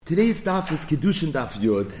Today's daf is Kiddushin daf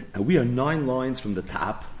Yud, and we are 9 lines from the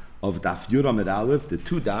top of daf Yud Amid Aleph, the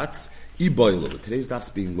 2 dots, Iboilu. Today's daf is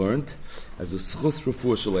being learned as a Schus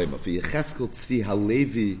Refuah Shalema for Yecheskel Tzvi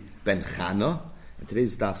Halevi ben Chana, and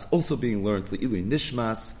today's daf is also being learned Le'ilui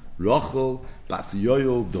Nishmas Rachel Bas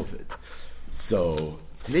Yoel David. So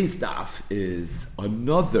today's daf is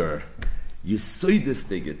another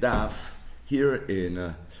Yisoidistic daf here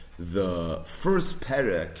in the first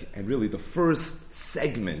perek and really the first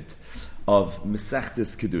segment of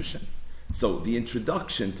Masechtas Kiddushin. So the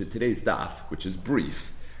introduction to today's daf, which is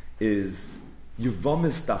brief, is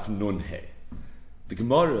Yevamis daf Nun Hey. The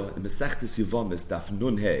Gemara in Masechtas Yevamis daf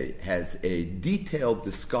Nun Hey has a detailed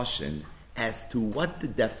discussion as to what the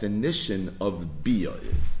definition of Bia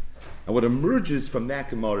is. And what emerges from that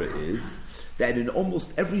Gemara is that in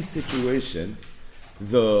almost every situation,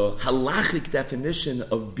 the halachic definition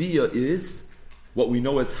of bia is what we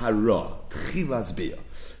know as hara, tchilas bia.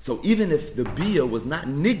 So even if the bia was not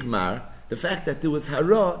nigmar, the fact that there was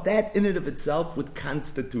hara, that in and of itself would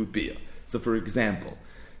constitute bia. So for example,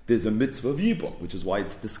 there's a mitzvah of yibum, which is why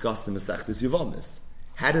it's discussed in Masechtas Yevamis.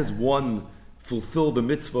 How does one fulfill the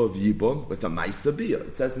mitzvah of yibum with a ma'isa bia?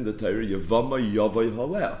 It says in the Torah, Yevama yavai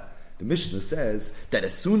halel. The Mishnah says that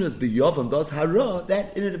as soon as the Yavam does hara,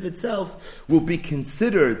 that in and of itself will be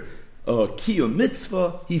considered a kiyum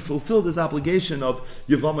mitzvah. He fulfilled his obligation of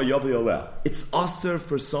Yavama Yavi Oleh. It's aser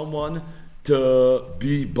for someone to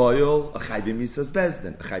be boil a chayve misas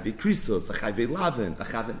bezdin, a chayve krisos, a chayve lavin, a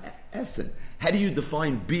chayve esen. How do you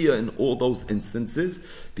define bia in all those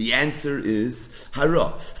instances? The answer is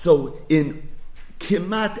hara. So in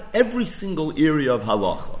kimat every single area of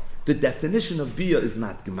halacha, the definition of bia is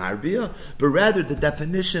not gemar bia, but rather the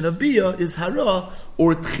definition of bia is hara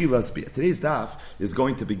or tchilas bia. Today's daf is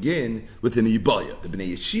going to begin with an ibaya. The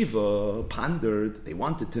Bnei Yeshiva pondered; they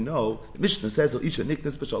wanted to know. The Mishnah says, "O isha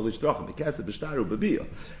niknas b'shalish drachim b'kaseh b'shtaru b'bia."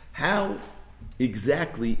 How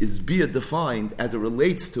exactly is bia defined as it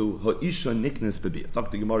relates to ha'isha niknas b'bia?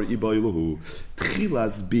 Sagt the Gemara ibayiluhu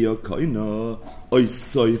tchilas bia kaina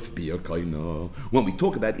oisoif bia kaina. When we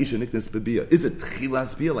talk about isha niknas b'bia, is it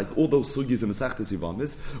tchilas bia like all those sugis and Masechtas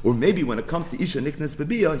Yevamis, or maybe when it comes to isha niknas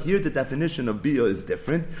b'bia, here the definition of bia is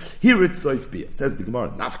different. Here it's soif bia. Says the Gemara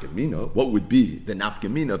nafkamina. What would be the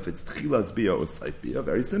nafkamina if it's tchilas bia or soif bia?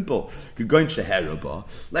 Very simple. Gegoin sheheraba.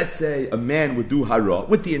 Let's say a man would do hara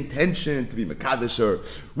with the intention to be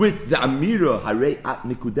with the Amira Hare at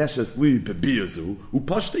Mikudeshes Li Bebiazu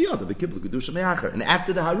Upashta Yada Bekibla Kedusha Meacher. And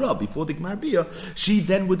after the Hara, before the Gemar Bia, she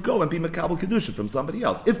then would go and be Makabel Kedusha from somebody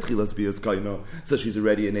else. If Tchilas Bia is Kaino, so she's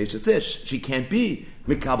already an Eishes Ish. She can't be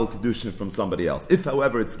Makabel Kedusha from somebody else. If,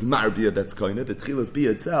 however, it's Gemar Bia that's Kaino, the Tchilas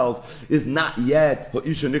Bia itself is not yet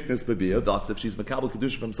Ha'isha Niknas Bebia, thus if she's Makabel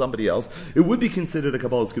Kedusha from somebody else, it would be considered a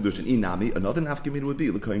Kabbalah's Kedusha. Inami, another Nafkamin would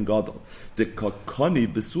be L'Koyin Gadol. The Kakani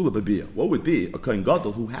Besula Bebia. What would be a Kohen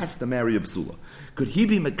Gadol who has to marry a B'sula? Could he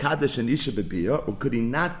be Mekadesh and Isha B'biyah, or could he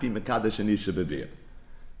not be Mekadesh and Isha B'biyah?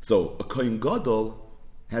 So, a Kohen Gadol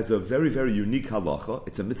has a very, very unique halacha.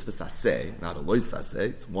 It's a mitzvah saseh, not a lois saseh.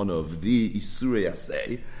 It's one of the isurei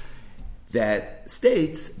aseh that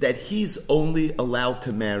states that he's only allowed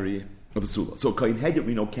to marry a B'sula. So, a Kohen Heget,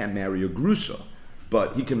 we know, can't marry a Grusha,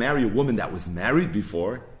 but he can marry a woman that was married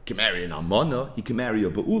before. He can marry an almana, he can marry a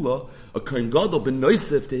ba'ula. A kohen gadol ben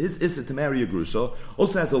noisif to his issa to marry a grusha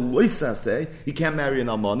also has a loisa say he can't marry an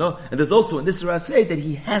almana, and there's also an issa say that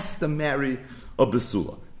he has to marry a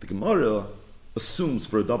basula. The Gemara assumes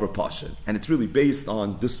for a davar pasha, and it's really based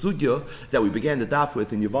on the sugya that we began the daf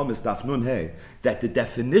with in Yevamis daf nun hey, that the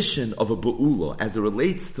definition of a ba'ula as it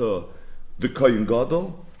relates to the kohen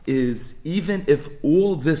gadol is even if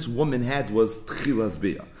all this woman had was tchilas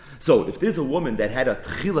bia. So, if there's a woman that had a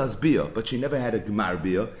tchilas bia, but she never had a gemar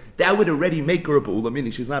bia, that would already make her a ba'ula,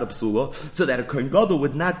 meaning she's not a psula, so that a kohen gadol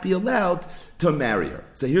would not be allowed to marry her.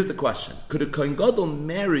 So here's the question. Could a kohen gadol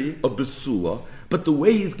marry a basula, but the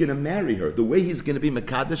way he's going to marry her, the way he's going to be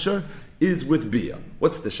mekadesh her, is with bia?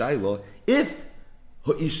 What's the shayla? If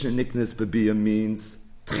ha'isha niknas b'bia means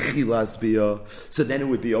tchilas bia, so then it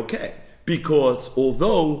would be okay. Because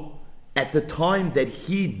although at the time that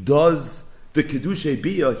he does the Kedushay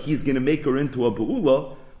Bia, he's going to make her into a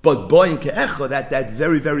Ba'ula, but Boyin Ke'echad, at that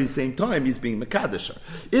very, very same time, he's being Mekadesher.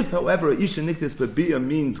 If, however, Isha Niknas Bia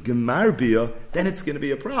means Gemar Bia, then it's going to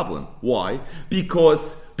be a problem. Why?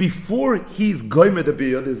 Because before he's Goymer the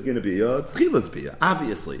Bia, there's going to be a Tchilas Bia.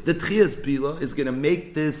 Obviously, the Tchilas Bia is going to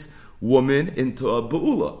make this woman into a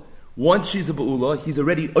Ba'ula. Once she's a ba'ula, he's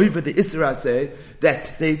already over the Isra say that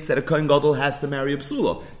states that a Kohen Gadol has to marry a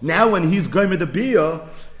psula. Now when he's Goymer the Bia,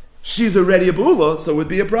 she's already a Bula, so it would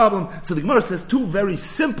be a problem. So the Gemara says two very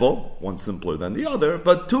simple, one simpler than the other,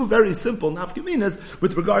 but two very simple nafkaminas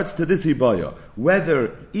with regards to this Ibaya.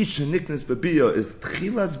 Whether Isha Niknas Babiyah is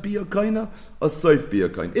Tchilas Biyah Kaina or Soif Biyah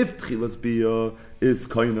Kaina. If Tchilas Biyah is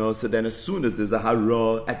Kaina, so then as soon as there's a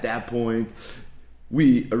Hara, at that point,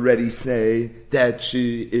 we already say that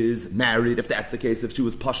she is married. If that's the case, if she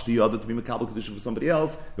was pashti other to be Mekabel Kiddushin for somebody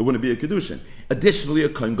else, it wouldn't be a Kiddushin. Additionally, a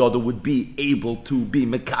Kohen Gadol would be able to be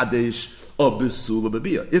Mekadesh or Besula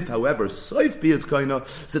B'Biyah. If, however, Soif Biyah is Koina,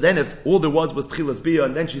 so then if all there was Tchilas Biyah,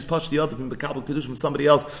 and then she's pashti other to be Mekabel Kiddushin from somebody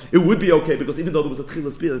else, it would be okay, because even though there was a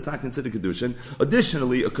Tchilas Biyah, it's not considered Kiddushin.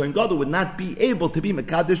 Additionally, a Kohen Gadol would not be able to be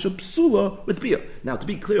Mekadesh or Besula with Biyah. Now, to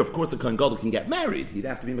be clear, of course, a Kohen Gadol can get married. He'd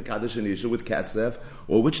have to be Mekadesh and Isha with Kesef,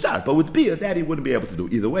 or with Shtar. But with Biyah, that he wouldn't be able to do.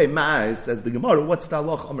 Either way, Ma'ai, says the Gemara, what's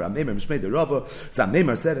Talach? Amr Amemar Mishmei de Rava. So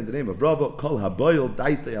Amemar said in the name of Rava, Kol Haboyel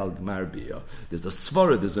Daitei Al Gmar Biyah. There's a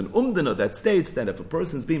Svara, there's an Umdana that states that if a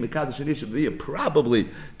person's being Mekadosh and Isha Biyah, probably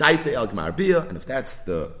Daitei Al Gmar Biyah. And if that's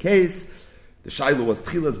the case, the Shaila was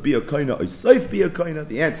Tchilas Biyah Koina or Soif Biyah Koina.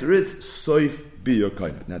 The answer is Soif Biyah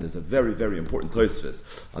Koina. Now there's a very, very important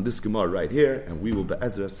Tosfos on this Gemara right here, and we will,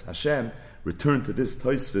 Be'ezras Hashem, return to this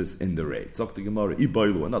Tosfos in the raid. Zok the Gemara,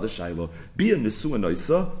 Iboilu, another Shaila, Biyah Nesu and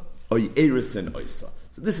Oisa, or Eris and Oisa.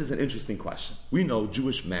 So this is an interesting question. We know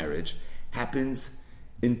Jewish marriage happens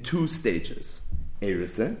in two stages.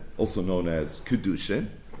 Erisen, also known as Kiddushin,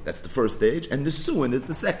 that's the first stage, and Nesuin is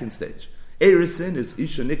the second stage. Erisen is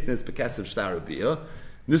Isha Niknes B'Kasev Shtar Biyah.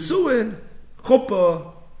 Nesuin,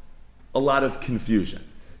 Chuppah, a lot of confusion.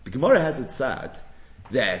 The Gemara has it said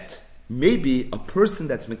that maybe a person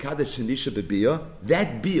that's Mekadesh and Isha B'Biyah,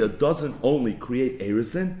 that Biyah doesn't only create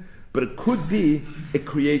Erisen, but it could be, it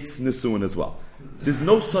creates Nesuin as well. There's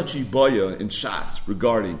no such Ibaya in Shas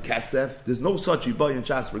regarding Kesef. There's no such Ibaya in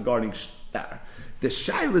Shas regarding Shtar. The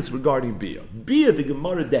Shail is regarding Biyah. Biyah, the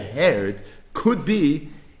Gemara, the herd, could be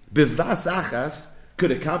Bivas Achas,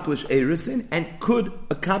 could accomplish Erisin, and could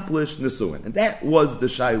accomplish Nesuin. And that was the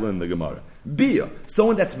Shail in the Gemara. Biyah,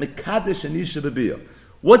 someone that's Mekadesh and Isha B'Biyah.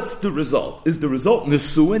 What's the result? Is the result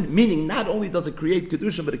Nesuin, meaning not only does it create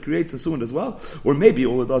Kiddushin, but it creates Nesuin as well? Or maybe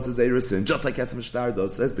all it does is Erisin, just like Kesem Shtar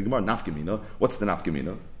does, says the Gemara, Nafkamina. What's the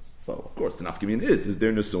Nafkamina? So, of course, the Nafkamina is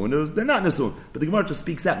there Nesuin or is there not Nesuin? But the Gemara just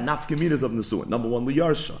speaks out Nafkaminas of Nesuin. Number one,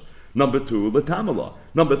 Liyarsha. Number two, Latamala.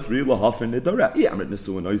 Number three, Lahafin Nidara.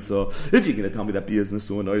 Nesuin Oisa. If you're going to tell me that Biyah is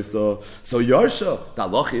Nesuin Oisa. So Yarsha, the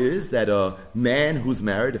halach is that a man who's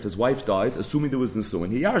married, if his wife dies, assuming there was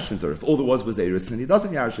Nesuin, he yarshins her. If all there was Eris, and he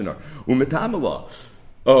doesn't yarshin her. Umetamala.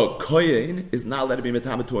 A kohen is not allowed to be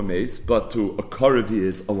metama to a mace, but to a korev he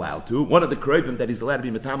is allowed to. One of the korevim that he's allowed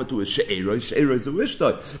to be metama to is she'eroi. She'eroi is a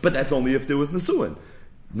wishtoi, but that's only if there was nesuin.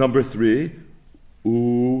 Number three,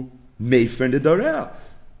 meifer nedareh.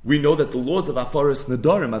 We know that the laws of Afaris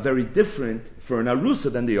Nadarim are very different for an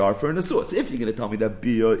Arusa than they are for an Asua. So if you're going to tell me that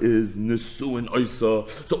Biyah is Nesuin Oisa,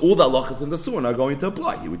 so all the halachas in the Nesuin are going to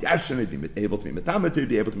apply. He would actually be able to be Metameter,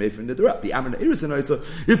 be able to make from the Dirab, the Amr Erisin Oisa.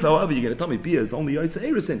 If, however, you're going to tell me Biyah is only Oisa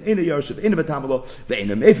Erisin, in a Yarship, in a Metamelo, the in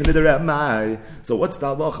a Mefin the Dirab, my. So what's the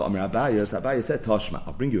halacha? Amr Abayas said, Tashma,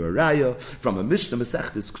 I'll bring you a raya from a Mishnah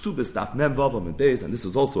Mesechtes Ksubis Daf Mem Vav Amid Beis, and this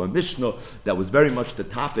is also a Mishnah that was very much the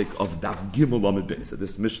topic of Daf Gimel Amid Beis. So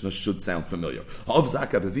this Mishnah should sound familiar. A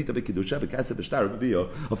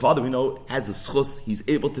father, we know, has a schus. He's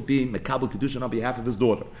able to be mekabel kedushin on behalf of his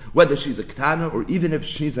daughter, whether she's a ketana or even if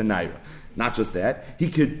she's a naira. Not just that, he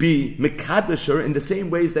could be mekadesher in the same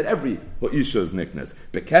ways that every isha is niknas,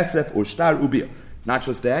 bekesef or shtar ubiyah. Not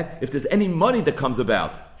just that, if there's any money that comes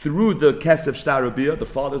about through the kesef shtar ubiyah, the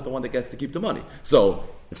father's the one that gets to keep the money. So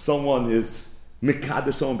if someone is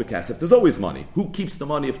Mekadosh someone bekasef, there's always money. Who keeps the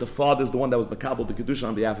money if the father's the one that was mekabel the kedusha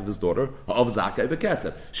on behalf of his daughter? Of zakai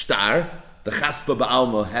bekasef. Shtar, the chaspa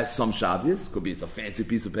ba'alma has some shavias, could be it's a fancy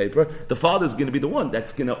piece of paper. The father's going to be the one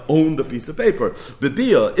that's going to own the piece of paper.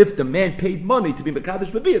 B'biyah, if the man paid money to be mekadosh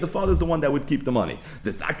b'biyah, the father's the one that would keep the money.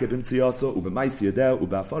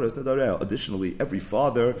 Additionally, every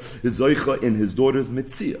father is zoicha in his daughter's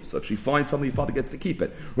mitziyah. So if she finds something, the father gets to keep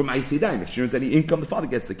it. If she earns any income, the father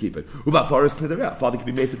gets to keep it. Father can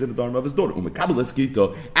be made for the dharma of his daughter.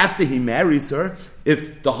 After he marries her,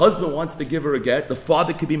 if the husband wants to give her a get, the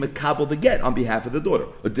father can be mekabel the get on behalf of the daughter.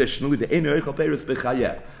 Additionally,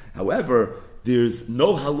 however, there's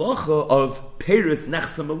no halacha of peris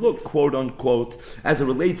nechsamaluk, quote unquote, as it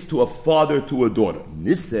relates to a father to a daughter.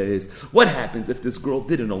 This says, what happens if this girl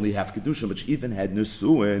didn't only have kedusha, but she even had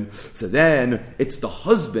nesuin? So then it's the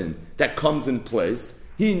husband that comes in place.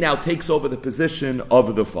 He now takes over the position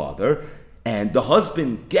of the father. and the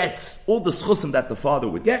husband gets all the schusim that the father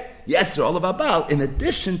would get, Yesser Olav Abal, in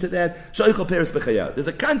addition to that, Shoichel Peres Bechaya. There's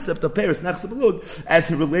a concept of Peres Nechse as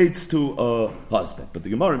it relates to a husband. But the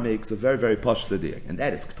Gemara makes a very, very pashta diak, and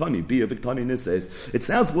that is Ktani Bia Viktani Nises. It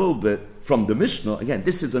sounds a little bit from the Mishnah. Again,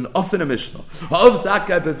 this is an often a Mishnah. Ha'ov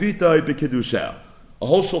Zakai Bevitoi Bekidushel. A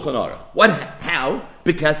whole Shulchan Aruch. How?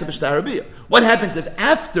 Because of Shtarabiyah. What happens if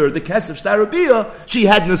after the Kesef Shtarabiyah, she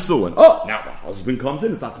had Nesuin? Oh, now the husband comes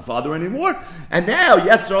in, it's not the father anymore, and now,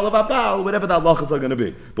 Yesser Olav Abal, whatever the halachas are going to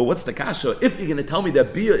be. But what's the kasha? If you're going to tell me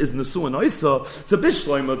that Bia is Nesuin Oisa, so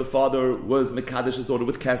Bishloima, the father was Mekadesh's daughter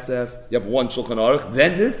with Kesef, you have one Shulchan Aruch,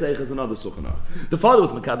 then Niseich is another Shulchan Aruch. The father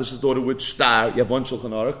was Mekadesh's daughter with Shtar, you have one Shulchan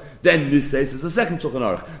Aruch, then Niseich is the second Shulchan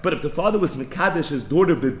Aruch. But if the father was Mekadesh's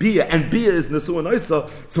daughter with Bia, and Bia is Nesuin Oisa,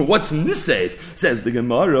 so what's Niseich? Says the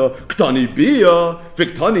Gemara, Ktani Bia,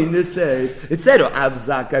 Viktani Nises. It said, Av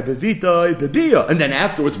Zakai Bevitoi Bebia. And then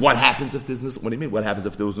afterwards, what happens if there's Nisuin? What do you mean? What happens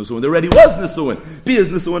if there was Nisuin? There already was Nisuin. Bia is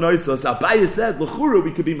Nisuin Oisos. Abaye said, L'chura,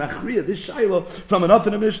 we could be Machriya, this Shaila, from an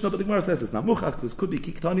Ofin Mishnah, but the Gemara says it's not Muchach, because could be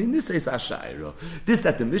Kiktani Nises Ashayra. This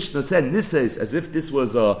that the Mishnah said, Nises, as if this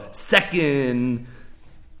was a second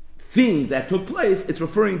thing that took place, it's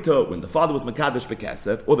referring to when the father was Mekadesh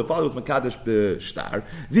Bekesef, or the father was Mekadesh Beshtar.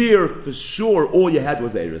 There, for sure, all you had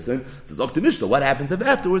was Erison. Says, Mishnah, what happens if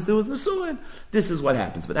afterwards there was Nesuin? This is what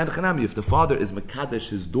happens. But Adchanami, if the father is Mekadesh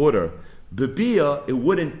his daughter, Bebia, it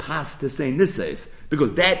wouldn't pass to say Nises,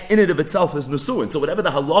 because that in and of itself is Nesuin. So whatever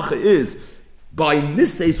the halacha is, by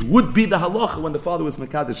Nises would be the halacha when the father was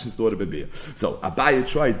Mekadesh his daughter Bebia. So Abaye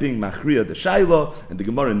tried being Machriya the Shaila, and the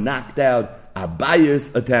Gemara knocked out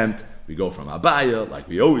Abaye's attempt. We go from Abaya, like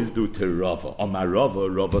we always do, to Rava. On my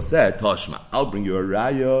Rava said, Toshma, I'll bring you a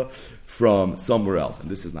raya from somewhere else. And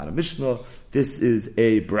this is not a Mishnah, this is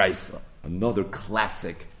a Brisa, another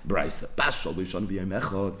classic Brisa.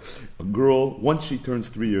 A girl, once she turns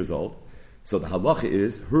 3 years old, so the halacha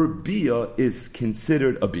is, her bia is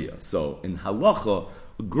considered a bia. So in halacha,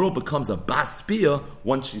 a girl becomes a bas bia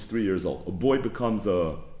once she's 3 years old. A boy becomes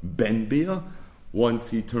a ben bia once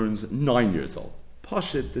he turns 9 years old.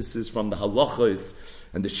 Pashit, this is from the halachas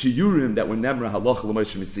and the shiurim that were nemra halacha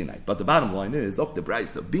l'moshe misinai. But the bottom line is, of the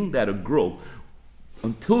brisa, being that a girl,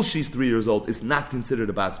 until she's 3 years old, is not considered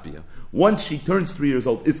a bas bia. Once she turns 3 years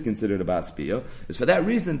old, is considered a bas bia. Is for that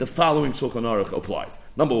reason the following Shulchan Aruch applies.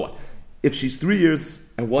 Number one, if she's 3 years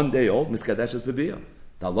and 1 day old, miskadesh is bebia.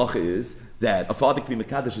 The halacha is that a father can be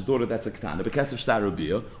Mekadesh's daughter that's a Ketana, because of Shtar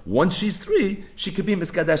Bia. Once she's 3, she could be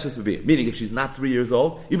Miskadesh's Bia. Meaning, if she's not 3 years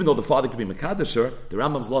old, even though the father could be Mekadesher, the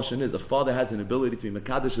Rambam's Lashon is a father has an ability to be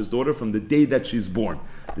Mekadesh's daughter from the day that she's born.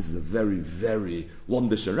 This is a very, very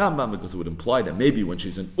Lomdesher Rambam, because it would imply that maybe when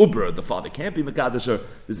she's an Uber, the father can't be Mekadesher.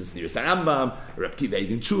 This is Nir Rambam, Reb Kiva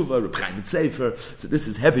Eigen Tshuva, Reb Chaim Sefer. So this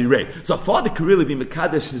is heavy rate. So a father could really be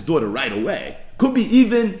Mekadesh his daughter right away. Could be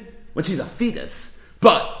even when she's a fetus.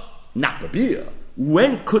 But not Bebia.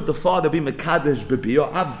 When could the father be Mekadesh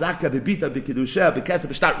Bebia? Av Zaka Bebita Bekidusheh Bekesef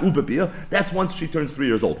B'Shtar Ubebia. That's once she turns 3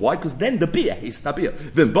 years old. Why? Because then the Bia is Tabia.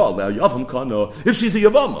 Then Baal Yavam Kana. If she's a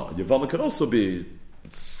Yavama could also be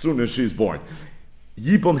as soon as she's born.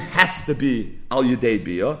 Yibum has to be Al Yedei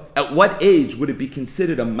Bia. At what age would it be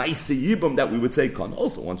considered a Maisi Yibum that we would say Kan?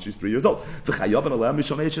 Also, once she's 3 years old. If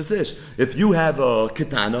you have a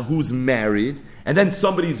Ketana who's married, and then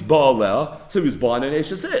somebody's Baaleh, so he was born in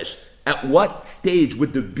Eshesish. At what stage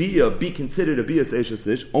would the Bia be considered a Bia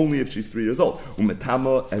Eshesish? Only if she's 3 years old.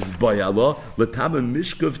 Umetama as Bayala, Latama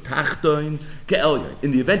Mishkav Tachtoin Ke'elyon. In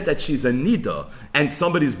the event that she's a Nida and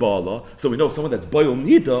somebody's Baaleh, so we know someone that's Bayal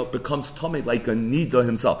Nida becomes Tomei like a Nida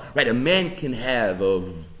himself. Right? A man can have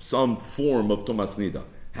some form of Tomas Nida.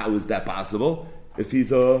 How is that possible? If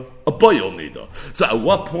he's a boyal nida. So at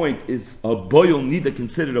what point is a boyal nida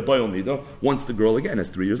considered a boyal nida? Once the girl again is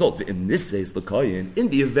 3 years old. In this case, the kohen, in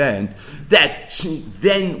the event that she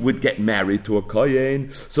then would get married to a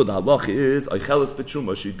kohen, so the halach is oicheles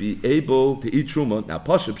b'truma, she'd be able to eat truma. Now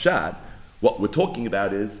pashub shad, what we're talking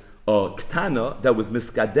about is a ktana that was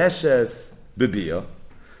miskadeshes bebia.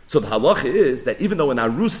 So the halach is that even though an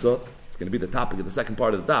arusa, it's going to be the topic of the second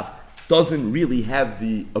part of the daf, doesn't really have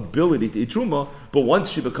the ability to eat truma, but once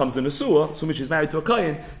she becomes a nesua, assuming she's married to a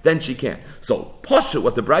kohen, then she can. So, Pasha,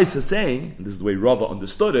 what the Bryce is saying, and this is the way Rava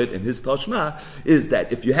understood it in his Tashma, is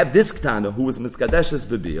that if you have this Ktana who was Miskadeshes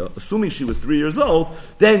Bebia, assuming she was 3 years old,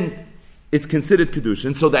 then it's considered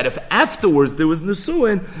Kiddushin, so that if afterwards there was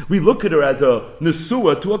Nesuin, we look at her as a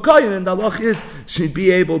Nesua to a Kohen, and the halach is she'd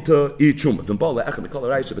be able to eat Truma.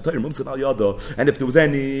 And if there was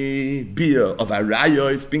any Bia of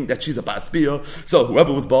Arayos, being that she's a Bas Bia, so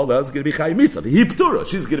whoever was Bala is going to be Chayim Misa.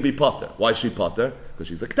 She's going to be Potter. Why is she Potter? because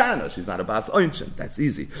she's a Ktana, she's not a Bas Oinchin. That's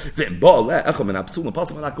easy.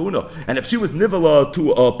 And if she was Nivala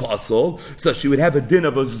to a Pasal, so she would have a din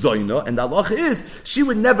of a Zoina, and the halacha is, she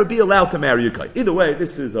would never be allowed to marry a Kai. Either way,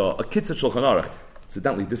 this is a Kitzah Shulchan Aruch.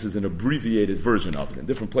 Incidentally, this is an abbreviated version of it. In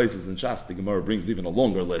different places in Shas, the Gemara brings even a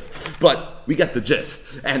longer list. But we get the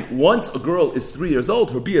gist. And once a girl is 3 years old,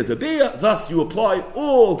 her bia is a bia, thus you apply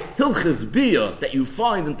all hilchis bia that you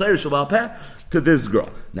find in Torah Shabbat Peh to this girl.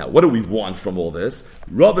 Now, what do we want from all this?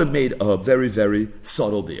 Rava made a very, very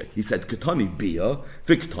subtle diak. He said, Ketani bia,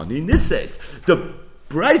 v'ketani nises. The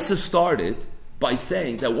Brisa started by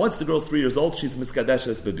saying that once the girl's 3 years old, she's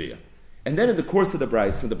miskadeshes bebia. And then in the course of the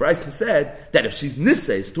Brisa said that if she's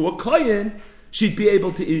nises to a kohen, she'd be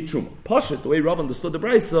able to eat truma. Pashat, the way Rav understood the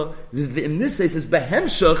Brisa, the nises is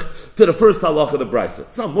behemshach to the first halach of the Brisa.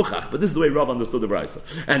 It's not muchach, but this is the way Rav understood the Brisa.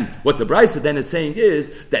 And what the Brisa then is saying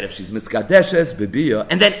is that if she's miskadeshes bebia,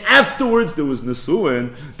 and then afterwards there was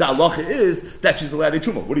nesuin, the halacha is that she's allowed to eat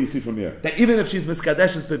truma. What do you see from here? That even if she's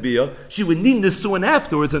miskadeshes bebia, she would need nesuin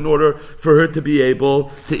afterwards in order for her to be able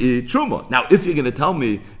to eat truma. Now, if you're going to tell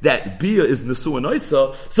me that bia is nesuin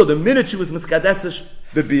oisa, so the minute she was miskadeshes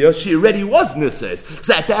bebia, she already was nises.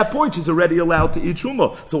 So at that point, she's already allowed to eat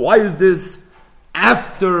truma. So why is this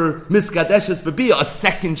after miskadeshes bebia a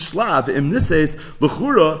second shlav im nises?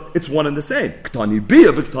 L'chura, it's one and the same. Ktani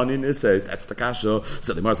bia v'ktani nises. That's the kasha.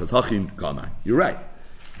 So the Gemara says, Hachin kamai. You're right.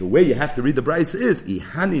 The way you have to read the Brisa is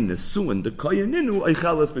ihani nesuin de koyaninu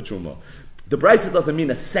eichalas b'truma. The Brisa doesn't mean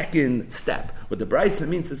a second step. What the Brisa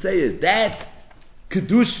means to say is that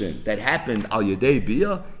Kiddushin that happened al yedei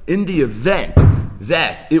bia, in the event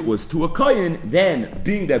that it was to a kohen, then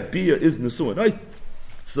being that bia is nesuin, right?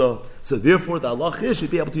 So therefore the halach is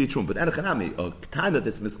should be able to eat truma. But enochanami, a ktana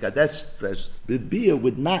that's miskadesh says bia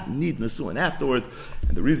would not need nesuin afterwards,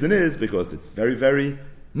 and the reason is because it's very, very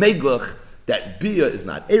meglach that bia is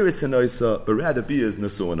not eris and oisa, but rather bia is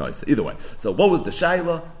nesuin oisa. Either way. So what was the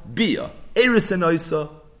shaila? Bia eris and oisa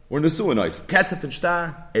or nesuin oisa? Kesef and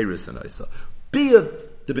shtar eris and oisa. Bia,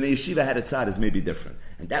 the Bnei Yeshiva had a tzad is maybe different.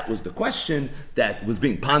 And that was the question that was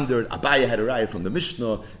being pondered. Abaya had a raya from the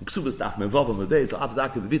Mishnah, in Ksubas Daf Mevav on the day, so Av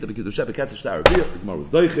Zakeh V'vita B'Kiddushay B'Kesef Shtar Bia, the Gemara was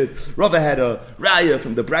doichet. Rava had a raya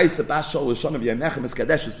from the Brisa, Bashol, Shanav Yemechem,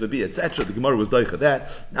 Eskadeshes B'Bia, etc. The Gemara was doichet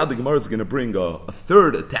that. Now the Gemara is going to bring a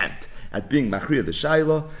third attempt at being Machriya the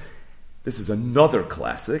Shaila. This is another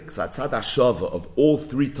classic. Satzad Hashava of all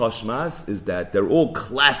three Tashmas is that they're all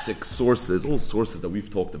classic sources, all sources that we've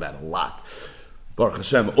talked about a lot, Baruch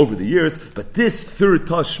Hashem, over the years. But this third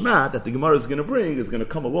Tashma that the Gemara is going to bring is going to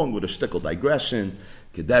come along with a shtickle digression,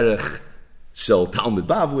 Kederech Shel Talmud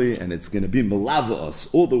Bavli, and it's going to be Melava us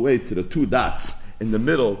all the way to the two dots in the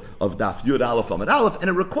middle of Daf Yud Aleph Amud Aleph, and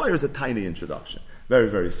it requires a tiny introduction. Very,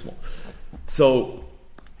 very small. So,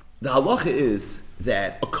 the halacha is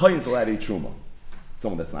that a kohen is allowed to eat truma.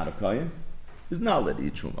 Someone that's not a kohen is not allowed to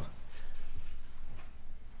eat truma.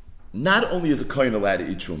 Not only is a kohen allowed to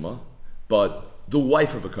eat truma, but the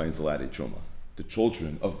wife of a kohen is allowed to eat truma. The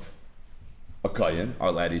children of a kohen are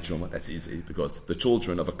allowed to eat truma. That's easy because the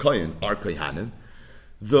children of a kohen are kohanim.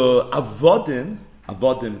 The avodim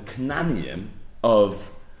knaniyim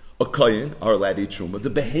of a kohen are allowed to eat truma.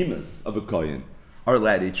 The behemoths of a kohen are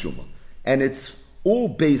allowed to eat truma, and it's all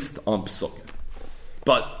based on psukim.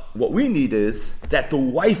 But what we need is that the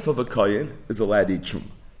wife of a kohen is allowed to eat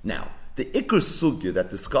truma. Now, the ikar sugya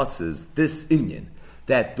that discusses this inyan,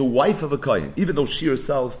 that the wife of a kohen, even though she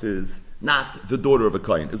herself is not the daughter of a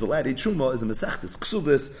kohen, is allowed to eat truma, is a mesechtes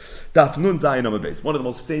ksubis daf nun zayin amud beis, one of the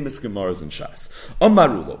most famous gemaras in Shas.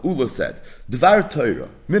 Ula said, Dvar Torah,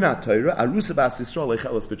 minat Torah, arusa bas Yisrael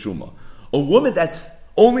lechelas b'truma. A woman that's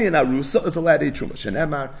only an arusa is allowed to eat truma.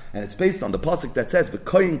 Shenemar, and it's based on the pasuk that says,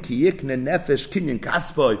 "V'koyin ki yikne nefesh kinyan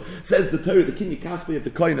kaspoy." Says the Torah, the kinyan kaspoy of the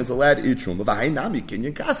koyin is allowed to eat truma. V'hainami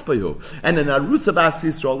kinyan kaspoy, and an arusa bas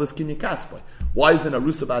Yisrael is kinyan kaspoy. Why is an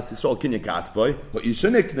arusa bas Yisrael kinyan kaspoy? Ha'isha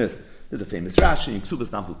niknes. There's a famous Rashi in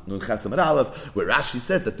Ksubas Nun Chesam Aleph, where Rashi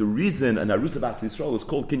says that the reason an arusa bas Yisrael is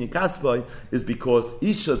called kinyan kaspoy is because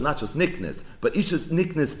Isha is not just niknes, but Isha's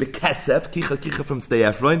niknes bekesef, kicha from Stei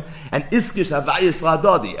Ephraim, and iskish havayis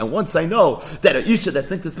radadi. And once I know that a Isha that's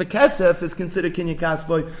niknes bekesef is considered kinyan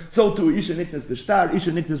kaspoy, so too Isha niknes b'shtar,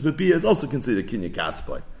 Isha niknes b'bia is also considered kinyan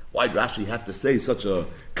kaspoy. Why did Rashi have to say such a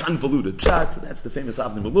convoluted pshat. So that's the famous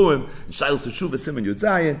Avnei Miluim, Shailos Teshuva, Simon Yud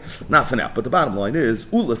Zayin. Not for now, but the bottom line is,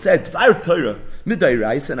 Ula said, Dvar Torah, Midai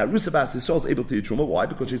Reis, and Arusa Bas Yisrael is able to eat Truma. Why?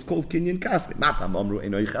 Because she's called Kinyan Kasmi. Matam Amru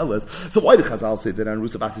Enoi Cheles. So why do Chazal say that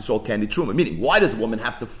Arusa Bas Yisrael can't eat Truma? Meaning, why does a woman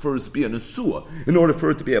have to first be a Nesua in order for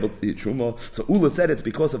her to be able to eat Truma? So Ula said it's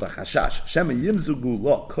because of a Chashash. Shema Yimzugu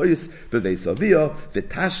Lo Kois Bevesavia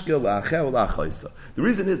Vitashke La'acheu La'achoisa. The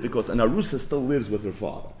reason is because an Arusa still lives with her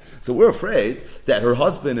father. So we're afraid that her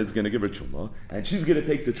husband is going to give her Truma, and she's going to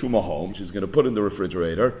take the Truma home, she's going to put it in the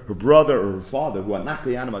refrigerator, her brother or her father, who are not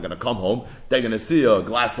Kayanim, are going to come home, they're going to see a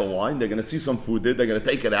glass of wine, they're going to see some food there, they're going to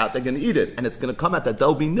take it out, they're going to eat it, and it's going to come out that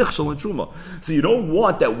they'll be nichshel in Truma. So you don't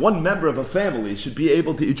want that one member of a family should be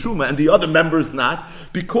able to eat Truma, and the other members not,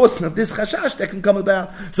 because of this chashash that can come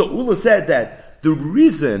about. So Ula said that the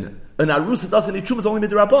reason an Arusa doesn't eat Truma is only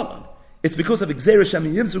midrabanan. It's because of Gzeira Shem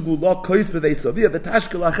Yimzugu La Kois Bevesavia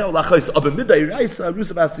V'Tashkel Achel Lachos Aber Midai Reisa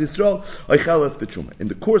Arusa Bas Yisrael Oichelas B'Truma. In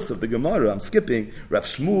the course of the Gemara, I'm skipping, Rav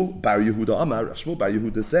Shmuel Bar Yehuda Amar. Rav Shmuel Bar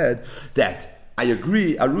Yehuda said that I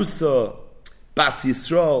agree Arusa Bas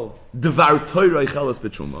Yisrael Devar Torah Oichelas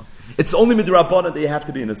B'Truma. It's only midrabanan that you have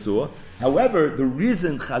to be in a suah. However, the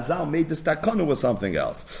reason Chazal made this takana was something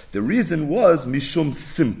else. The reason was Mishum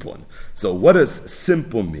Simpon. So what does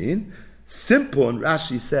Simpon mean? Simpon,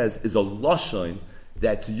 Rashi says, is a lashon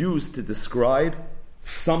that's used to describe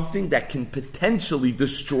something that can potentially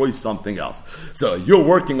destroy something else. So you're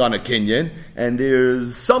working on a kinyan, and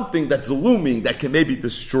there's something that's looming that can maybe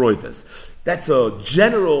destroy this. That's a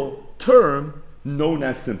general term known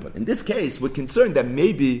as simpon. In this case, we're concerned that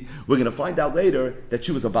maybe we're going to find out later that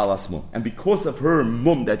she was a balas mum. And because of her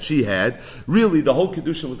mum that she had, really the whole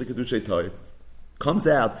Kiddushin was a Kiddushay Toit. Comes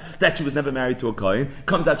out that she was never married to a Kohen,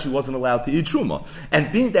 comes out she wasn't allowed to eat Truma.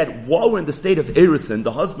 And being that while we're in the state of Erison,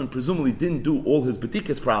 the husband presumably didn't do all his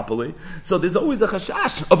betikas properly, so there's always a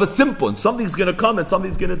chashash of a simpon. Something's going to come and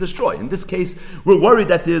something's going to destroy. In this case, we're worried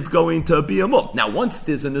that there's going to be a mum. Now, once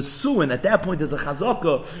there's an asuin, at that point there's a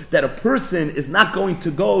chazaka that a person is not going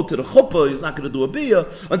to go to the chuppah, he's not going to do a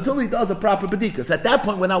biyah, until he does a proper betikas. At that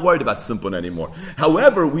point, we're not worried about simpon anymore.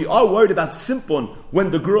 However, we are worried about simpon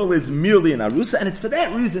when the girl is merely an arusa, and it's for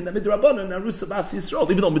that reason that midrabanan and arusa bas Yisrael,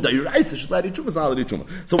 even though midayiraisa she's allowed to eat truma, is not allowed to eat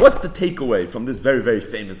truma. So what's the takeaway from this very, very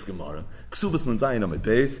famous Gemara? Ksubas Nanzayin Amid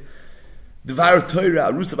Beis. Dvar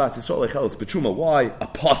Torah arusa bas Yisrael echelas betruma. Why? A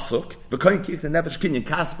pasuk. V'koyin kik the nefesh kinyan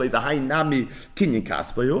kaspay v'hayin nami kinyan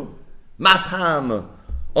kaspayu. Matam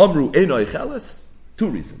amru eno echelas. Two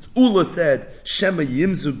reasons. Ula said shema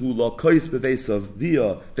yimzugu la kois bevesav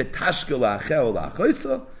via v'tashkel la'achel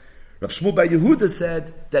la'achoisa. Rav Shmuel Bar Yehuda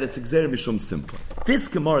said that it's Gzeira Mishum Simcha. This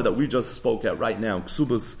Gemara that we just spoke at right now,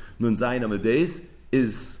 Ksubas Nun Zayin Amid Beis,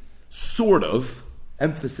 is sort of,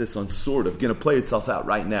 emphasis on sort of, going to play itself out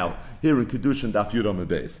right now here in Kiddushin Daf Yud Amid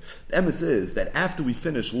Beis. The emphasis is that after we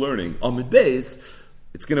finish learning Amid Beis,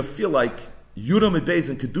 it's going to feel like Yud Amid Beis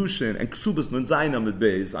and Kiddushin and Ksubas Nun Zayin Amid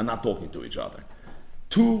Beis are not talking to each other.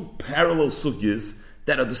 Two parallel sugyas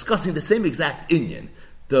that are discussing the same exact inyan.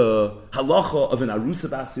 The halacha of an arusa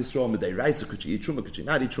bas Yisrael midayraisa, could she eat truma, could she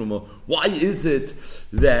not eat truma? Why is it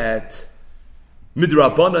that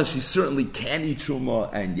midrabanan she certainly can eat truma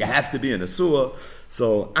and you have to be in a suah?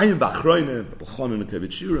 So Ayin Bachroinim, B'chanon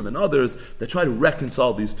Kevitchirim, and others that try to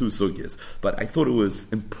reconcile these two sugyas. But I thought it was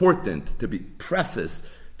important to be preface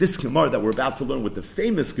this Gemara that we're about to learn with the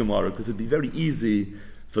famous Gemara, because it'd be very easy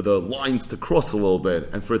for the lines to cross a little bit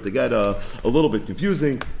and for it to get a little bit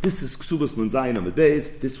confusing. This is Ksubas Nun Zayin Amid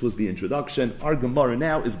Beis. This was the introduction. Our Gemara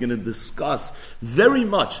now is going to discuss very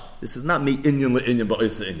much. This is not me inyan le'inyan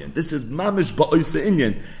ba'oisa inyan. This is mamish ba'oisa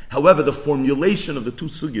inyan. However, the formulation of the two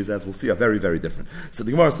sugyas, as we'll see, are very, very different. So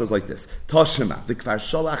the Gemara says like this: Tashema v'kvar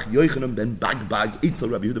shalach Yochanan ben Bagbag itzel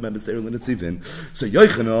Rabbi Yehuda ben Beseir l'netzivin. So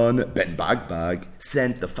Yochanan ben Bagbag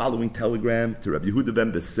sent the following telegram to Rabbi Yehuda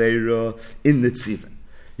ben Beseir in Netzivin.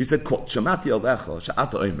 He said, quote, Shamati alecha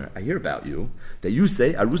sha'ata omer, I hear about you, that you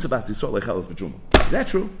say, Arusa bas Yisrael echelas b'truma. Is that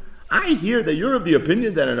true? I hear that you're of the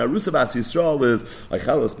opinion that an Arusa bas Yisrael is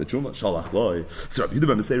echelas b'truma, shalach loy. So Rabbi Yehuda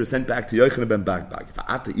ben Beseir sent back to Yochanan ben Bagbag.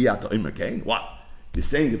 Va'ata iyata omer kain. What? You're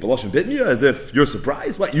saying the B'loshen Bitmiya as if you're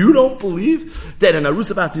surprised? What? You don't believe that an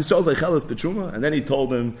Arusa bas Yisrael is echelas b'truma? And then he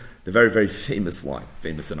told him the very, very famous line,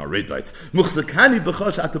 famous in our Reidbites. Muchzakani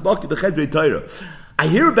b'chosh atabaki b'chedrei Torah. I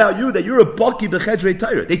hear about you that you're a baki b'chedrei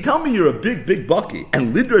Torah. They tell me you're a big, big baki.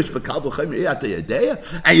 And lidrosh b'kal v'chaymer iyata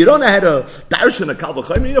yadeya. And you don't know how to darshan a kal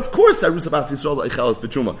v'chaymer. Of course, Arusa bas Yisrael echelas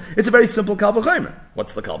b'truma. It's a very simple kal v'chaymer.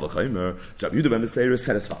 What's the kal v'chaymer? So Rabbi Yehuda ben Beseir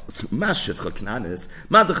said as follows: Ma shifcha kananis,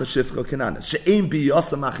 ma decha shifcha kananis, she'ein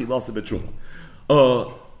biyasa machilasa b'truma.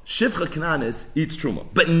 Shifcha kananis eats truma,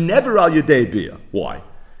 but never al yadei biyah. Why?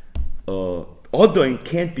 Odoin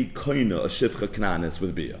can't be koina a shivcha knanis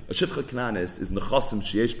with bia. A shivcha knanis is nechasim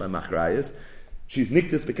sheyesh by machrayis. She's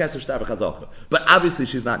niktis bekeser shtar v'chazaka. But obviously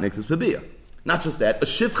she's not niktis b'bia. Not just that, a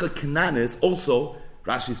shivcha knanis also,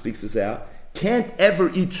 Rashi speaks this out, can't ever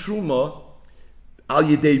eat truma al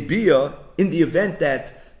yedei bia in the event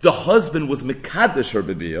that the husband was mekadesh her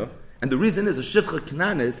b'bia. And the reason is a shivcha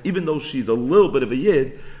knanis, even though she's a little bit of a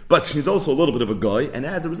yid, but she's also a little bit of a guy, and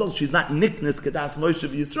as a result, she's not niknis kedas Moshe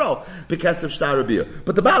v'Yisrael because of shtar bia.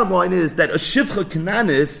 But the bottom line is that a shivcha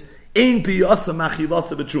knanis ain't biyasa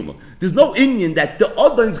machilasa b'truma. There's no Indian that the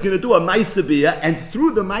Odin's going to do a ma'isa bia, and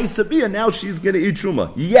through the ma'isa bia, now she's going to eat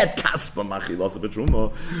truma. Yet kaspa machilasa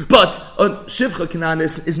b'truma. But a shivcha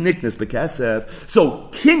knanis is niknis b'kesef. So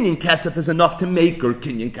kinyan kesef is enough to make her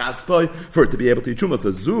kinyan kaspa for her to be able to eat truma.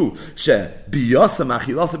 So zu she biyasa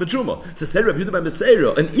machilasa b'truma. So said Rabbi Yehuda ben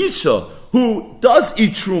Beseira, an isha who does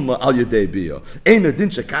eat truma al yedei bia, ein adin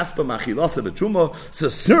she kaspa machilasa b'truma. So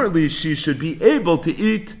certainly she should be able to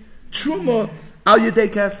eat truma al yedei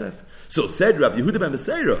kesef. So said Rabbi Yehuda ben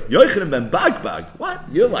Beseira, Yochanan ben Bagbag, what?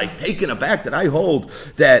 You're like taken aback that I hold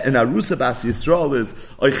that an arusa bas Yisrael is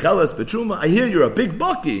oichelas betruma. I hear you're a big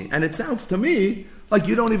bucky, and it sounds to me like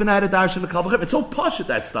you don't even know how to darshan the kal v'chaymer. It's so posh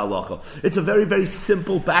that's the halacha. It's a very, very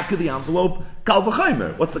simple back of the envelope kal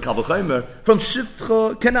v'chaymer. What's the kal v'chaymer? From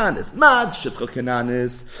shivcha kenanis. Mad shivcha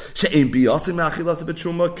kenanis. She'ein biyasim ma'achilasa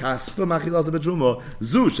betruma, kaspa ma'achilasa betruma.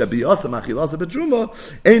 Zu she'biyasim ma'achilasa betruma,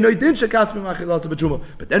 ein oidin she'kaspa ma'achilasa betruma.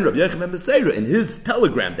 But then Rabbi Yochanan ben Beseira, in his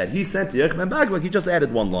telegram that he sent to Yochanan ben Bagbag, he just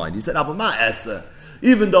added one line. He said, Avama esa.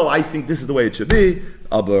 Even though I think this is the way it should be,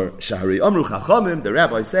 aber shahari amru chachamim, the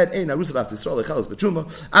rabbi said, "Ein arusa bas Yisrael lechalas betruma,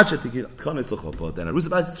 ad shetikil konis lechopa." Then arusa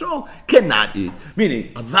bas Yisrael cannot eat,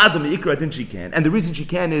 meaning avada meikra then she can, and the reason she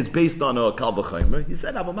can is based on a kal v'chaymer. He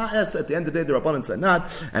said, "Avama es." At the end of the day, the Rabbanan said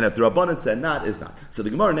not, and if the Rabbanan said not, is not. So the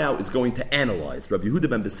Gemara now is going to analyze Rabbi Yehuda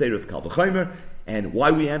ben Beseira's kal v'chaymer. And why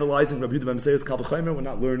are we analyzing Rabbi Yehuda ben Beseira's kal v'chaymer? We're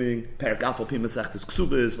not learning Perek Afal Pi Masechtes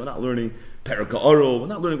Ksubis. We're not learning Perek Ha'orol. We're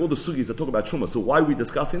not learning all the sugis that talk about truma. So why are we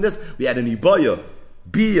discussing this? We had an ibaya,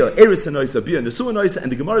 bia, eris anoisa, bia, nesu anoisa,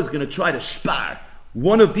 and the Gemara is going to try to spar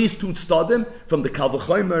one of these two tzadim from the kal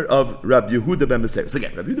v'chaymer of Rabbi Yehuda ben Beseira. So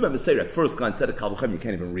again, Rabbi Yehuda ben Beseira at first glance said a kal v'chaymer you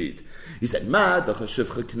can't even read. He said, "Ma dacha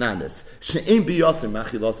shivcha knanis she'ein biyasim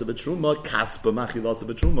machilasa betruma kaspa machilasa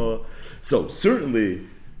betruma." So certainly,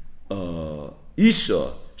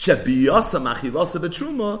 isha shebiyasa machilasa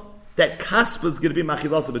betruma, that kaspa is going to be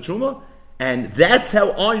machilasa betruma. And that's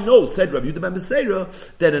how I know, said Rabbi Yehuda ben Beseira,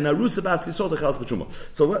 that an arusa bas Yisrael is a chalas b'truma.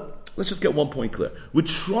 So let's just get one point clear. We're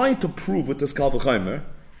trying to prove with this kal v'chaymer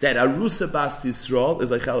that arusa bas Yisrael is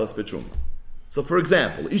a chalas b'truma. So for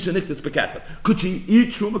example, isha niktis b'kasef. Could she eat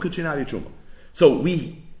truma? Could she not eat truma? So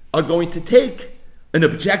we are going to take an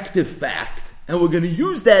objective fact and we're going to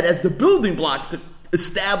use that as the building block to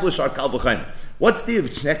establish our kal v'chaymer. What's the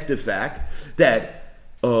objective fact? That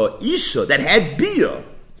isha that had bia,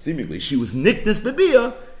 seemingly she was niknis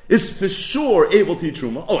bebia, is for sure able to eat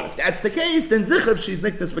truma. Oh, and if that's the case, then zichav she's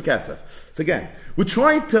niknis bekesef. So again, we're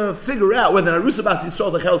trying to figure out whether an arusa bas Yisrael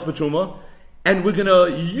is a chelas b'truma, and we're going to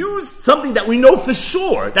use something that we know for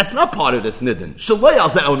sure that's not part of this nidin.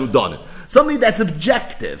 Something that's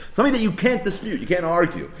objective, something that you can't dispute, you can't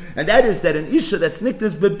argue, and that is that an isha that's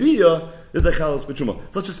niknis bebia is a chelas b'truma.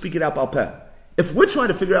 So let's just speak it out al peh. If we're trying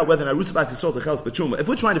to figure out whether an arusa bas Yisrael is a chelas b'truma, if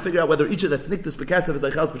we're trying to figure out whether isha that's niktis b'kesef is a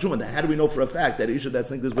chelas b'truma, then how do we know for a fact that isha that's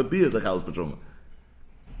niktis b'bia is a chelas b'truma?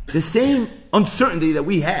 The same uncertainty that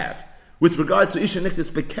we have with regards to isha niktis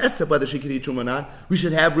b'kesef, whether she can eat truma or not, we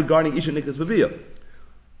should have regarding isha niktis b'bia.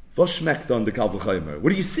 Was schmeckt on the kal v'chaymer?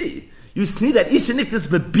 What do you see? You see that isha niktis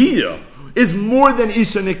b'bia is more than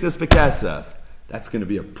isha niktis b'kesef. That's going to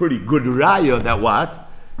be a pretty good raya that what?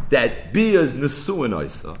 That bia is nesu and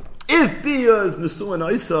oisa. If bia is nesu and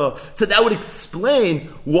oisa, so that would explain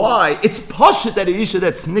why it's pashut that isha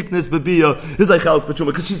that's niknes bebia is like chelas b'truma,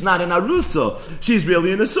 because she's not an arusa, she's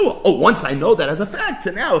really a nesua. Oh, once I know that as a fact,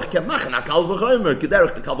 so now the kal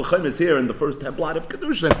v'chaymer is here in the first 10 blot of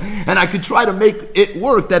Kiddushin, and I could try to make it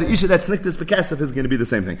work that isha that's niknes b'kesef is going to be the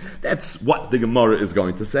same thing. That's what the Gemara is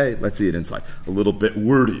going to say. Let's see it inside. A little bit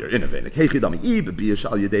wordier.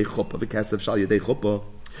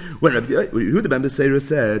 When Rabbi Yehuda ben Beseira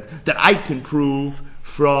said that I can prove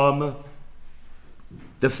from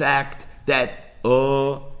the fact that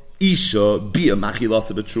isha bia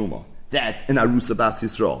machilasa b'truma, that an arusa bas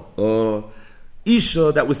Yisrael,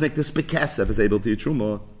 isha that was niktis b'kesef is able to eat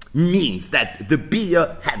truma, means that the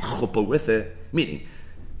bia had chuppah with it. Meaning,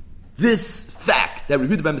 this fact that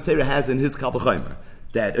Rabbi Yehuda ben Beseira has in his kal v'chaymer,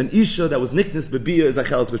 that an isha that was niknas bebia is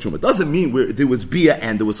achelas b'truma. It doesn't mean there was bia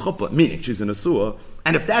and there was chuppah, meaning she's in a suah.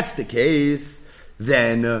 And if that's the case,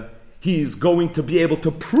 then he's going to be able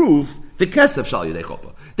to prove the kesef shal yidei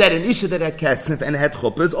chuppah. That an isha that had kesef and had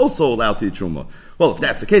chuppah is also allowed to eat truma. Well, if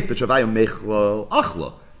that's the case, b'shavayim mechla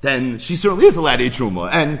achla, then she certainly is allowed to eat truma.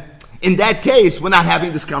 And in that case, we're not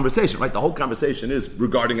having this conversation, right? The whole conversation is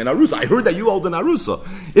regarding an arusa. I heard that you hold an arusa.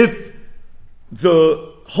 If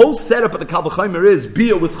the whole setup of the Kal V'chomer is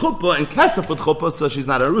bia with chuppah and kesef with chuppah, so she's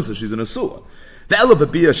not a arusa, she's an asua. The ela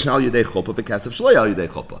b'bia shal yidei chuppah, the kesef shlei al yidei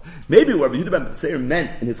chuppah. Maybe what Rabbi Yehuda ben Seir meant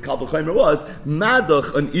in his Kal V'chomer was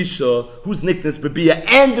madach an isha who's niknas b'bia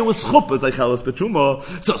and there was chuppah zaychelas b'truma.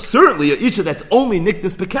 So certainly an isha that's only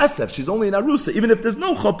niknas b'kesef, she's only an arusa. Even if there's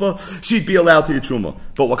no chuppah, she'd be allowed to eat truma.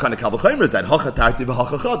 But what kind of Kal V'chomer is that? Hachatarti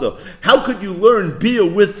v'hachachada. How could you learn bia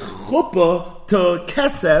with chuppah to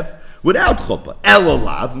kesef without chuppah?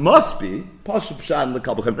 Elolav must be pashup pshat in the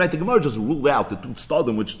Kal V'chomer. Right? The Gemara just ruled out the two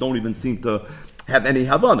stadim which don't even seem to have any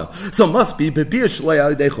havana. So must be bebia shlei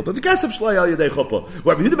al yidei chuppah, v'kesef shlei al yidei chuppah.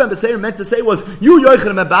 What Rabbi Yehuda ben Beseir meant to say was, you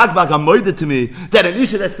yoichem and bagbag amoided to me that an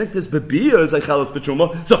isha that's niktas bebia is achelas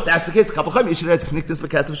b'truma. So if that's the case, Kal V'chomer isha that's niktas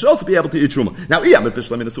b'kesef should also be able to eat truma. Now, iyam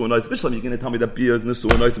b'shlam in nesuah nois b'shlam, you're going to tell me that bia is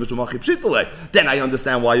nesuah nois b'truma chipshitolei. Then I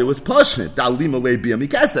understand why it was pashnit. Dalim alei bia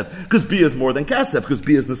mikesef, because bia is more than kesef, because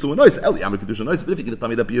bia is nesuah nois. El iyam Kiddushin nois. But if you're going to tell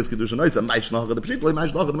me that bia is Kiddushin nois, ma'ishnachad the pshitolei,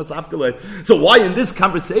 ma'ishnachad the masafkelei. So why in this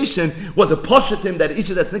conversation was a pashtim that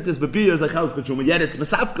isha that's niktas bebia is achelas b'truma, yet it's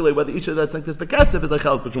masafkelei whether isha that's niktas b'kesef is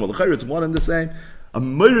achelas b'truma. L'chayr it's one and the same. A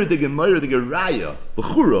murdig raya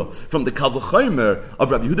l'chura from the Kal V'chomer of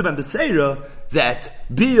Rabbi Yehuda ben Beseira that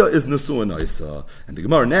bia is nesuah noisa, and the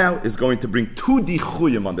Gemara now is going to bring two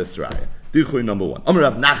dichuyim on this raya. Dichuy number one. Amar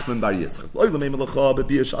Rav Nachman bar Yitzchak. Loylam eme l'cha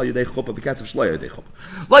bebia shal yidei chuppah v'kesef shlei yidei chuppah.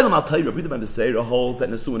 Loylam al Tayyib Rabbi Yehuda ben Beseira holds that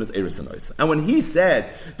nesuah is eris noisa. And when he said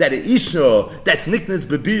that an isha that's niknas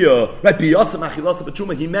bebia, right, biyasa machilasa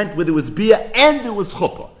b'truma, he meant where there was bia and there was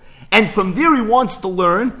chuppah. And from there he wants to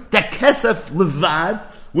learn that kesef levad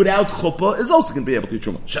without chuppah is also going to be able to eat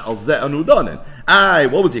truma. Shal zeh anudanin.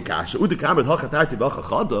 What was your kasha? Udekamret hachatarti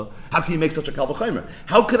b'achachada. How can you make such a Kal V'chomer?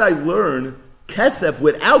 How could I learn kesef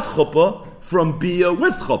without chuppah from bia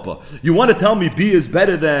with chuppah? You want to tell me bia is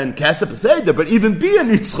better than kesef peseder, but even bia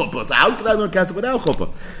needs chuppah. So how could I learn kesef without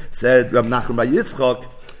chuppah? Said Rav Nachman bar Yitzchak,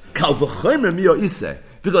 Kal V'chomer miyo iseh.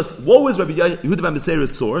 Because what was Rabbi Yehuda ben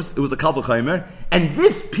Beseira's source? It was a Kal V'chomer, and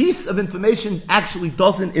this piece of information actually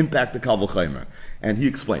doesn't impact the Kal V'chomer. And he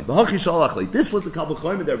explained, this was the Kal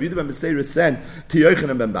V'chomer that Rabbi Yehuda ben Beseira sent to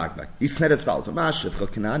Yochanan ben Bagbag. He said as follows: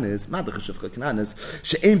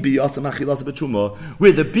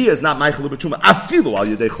 where the bia is not meichel b'truma, afilu al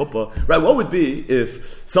yedei chuppah. Right? What would be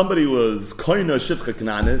if somebody was koina shivcha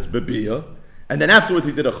kananis bebia, and then afterwards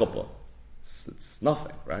he did a chuppah? It's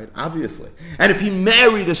nothing, right? Obviously. And if he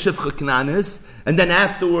married a shivcha knanis, and then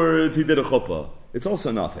afterwards he did a chuppah, it's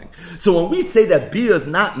also nothing. So when we say that bia is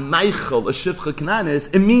not meichel a shivcha knanis,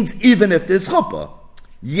 it means even if there's chuppah.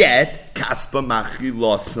 Yet, kaspa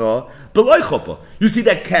machilasa beloy chuppah. You see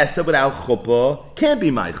that kesef without chuppah can't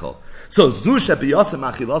be meichel. So zusha biyasa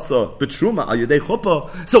machilasa betruma al yedei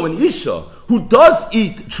chuppah. So an isha who does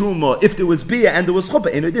eat truma if there was bia and there was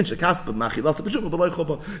chuppah, in adin shekaspa machilasa betruma beloy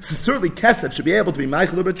chuppah. So certainly kesef should be able to be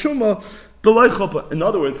meichel betruma beloy chuppah. In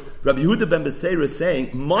other words, Rabbi Yehuda ben Beseira is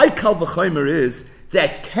saying my Kal V'chomer is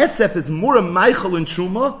that kesef is more a meichel in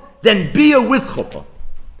truma than bia with chuppah.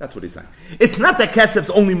 That's what he's saying. It's not that kesef's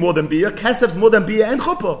only more than bia. Kesef's more than bia and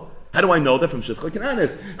chuppah. How do I know that from Shivcha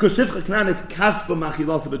Knanis? Because Shivcha Knanis kaspa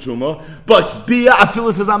machilasa b'truma, but bia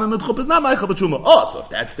afilas hazamim mit chuppah is not meichel b'truma. Oh, so if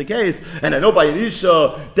that's the case, and I know by an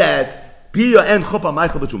isha that bia and chuppah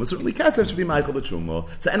meichel b'truma, certainly kesef should be meichel b'truma.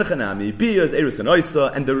 So enochanami, bia is eris and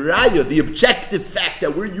oisa, and the raya, the objective fact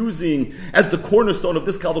that we're using as the cornerstone of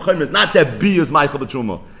this Kal V'chomer is not that bia is meichel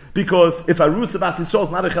b'truma. Because if Arusa Bas Yisrael is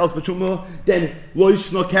not a Chelas B'Truma, then lo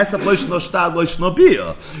yishno kesef, lo yishno shtad, lo yishno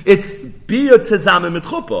bia. It's bia tzezame mit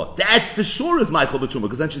chuppah. That for sure is Meichel B'Truma,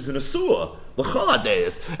 because then she's in a suah, l'chol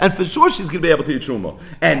hadeis, and for sure she's going to be able to eat truma.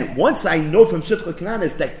 And once I know from Shivcha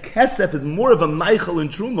Knanis that kesef is more of a Meichel in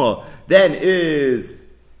truma than is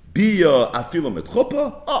bia afilu mit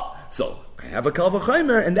chuppah, so I have a Kal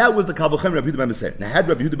V'chomer, and that was the Kal V'chomer Rabbi Yehuda ben Beseira. Now, had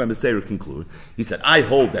Rabbi Yehuda ben Beseira conclude, he said, I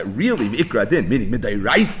hold that really, Ikra Din, meaning Midai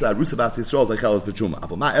Raisa, Arusa Bas Yisrael, Leichelas B'Truma.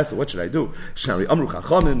 Avoma Esa, what should I do? Shari Amru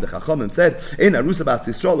Chachamim, the Chachamim said, Ein Arusa Bas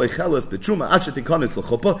Yisrael, Leichelas B'Truma, Achet Ikonis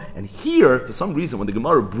L'Chuppah. And here, for some reason, when the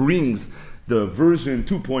Gemara brings the version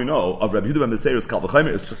 2.0 of Rabbi Yehuda ben Beseira's Kal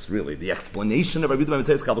V'chomer, it's just really the explanation of Rabbi Yehuda ben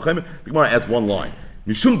Beseira's Kal V'chomer. The Gemara adds one line.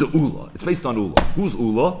 Mishum de Ula. It's based on Ula. Who's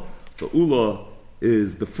Ula? So Ula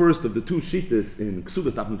is the first of the two shittas in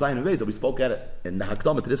Ksubas Daf Zayin and Beis that we spoke at it in the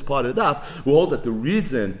Hakdama to this part of the Daf, who holds that the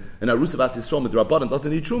reason an Arusa Bas Yisrael Midrabanan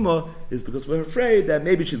doesn't eat Truma is because we're afraid that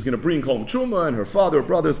maybe she's going to bring home Truma and her father or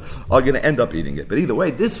brothers are going to end up eating it. But either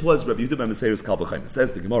way, this was Rabbi Yehuda ben Meseir's Kal V'Chaim.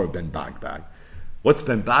 Says the Gemara, Ben Bagbag. What's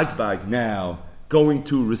Ben Bagbag now going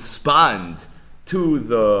to respond to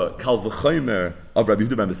the Kal V'Chaimer of Rabbi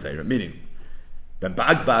Yehuda ben Meseir? Meaning, Ben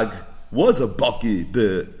Bagbag was a baki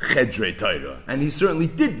b'chedrei Torah, and he certainly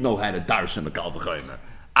did know how to darshan the Kal V'Chaimer.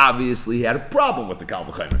 Obviously, he had a problem with the Kal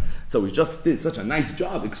V'Chaimer, so he just did such a nice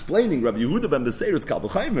job explaining Rabbi Yehuda ben Meseir's Kal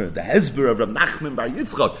V'Chaimer, the hezber of Rabbi Nachman bar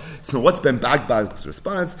Yitzchak. So what's Ben Bagbag's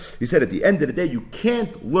response? He said, at the end of the day, you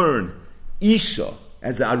can't learn Isha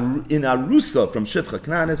as in Arusa from Shivcha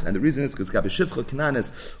Knanis, and the reason is because Shivcha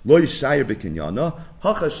Knanis loy shayir b'kinyana,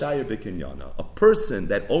 hacha shayir b'kinyana. A person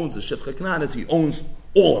that owns a Shivcha Knanis, he owns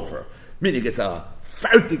all of her. Meaning it's a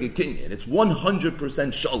fartige kinyan, it's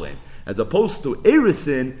 100% shalem, as opposed to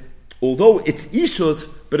Erisin, although it's Ishus,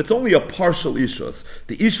 but it's only a partial Ishus.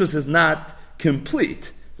 The Ishus is not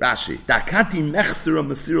complete. Rashi, Dakati mechsira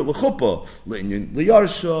masira l'chuppah, le'inyan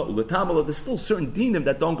liyarsha, u'letamala, there's still certain dinim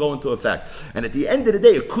that don't go into effect. And at the end of the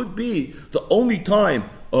day, it could be the only time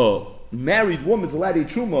a married woman's allowed to eat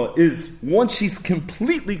truma is once she's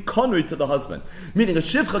completely konri to the husband. Meaning a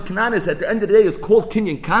shivcha knanis at the end of the day is called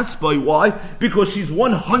kinyan kaspai. Why? Because she's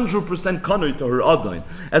 100% konri to her adon,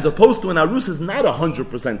 as opposed to an arus is not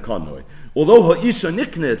 100% konri. Although her isha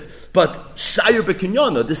niknes, but shayir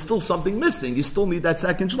bekinyana, there's still something missing. You still need that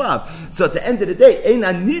second shlab. So at the end of the day, ein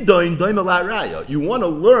anidoin doim alaraya. You want to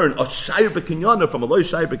learn a shayir bekinyana from a loy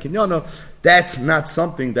shayir bekinyana. That's not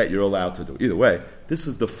something that you're allowed to do. Either way, this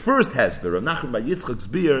is the first hezber of Nachman bar Yitzchak's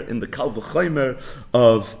beer in the Kal V'Chaimer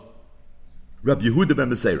of Rabbi Yehuda ben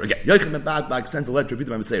Meseir. Again, Yochanan ben Bagbag sends a letter to Rabbi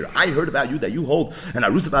Yehuda ben Meseir. I heard about you that you hold an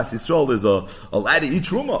Arusa Bas Yisrael is a lad to eat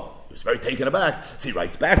truma. He was very taken aback. So he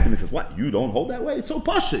writes back to him and says, what, you don't hold that way? It's so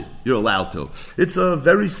pashut. You're allowed to. It's a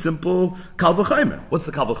very simple Kal V'Chaimer. What's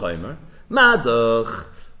the Kal V'Chaimer? Madach.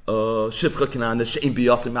 Shivcha Kanana she'im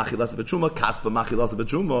biyasim machilas b'truma kaspa machilas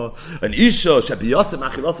b'truma, an isha she'biyasim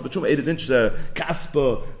machilas b'truma ate inch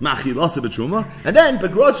kaspa machilas b'truma, and then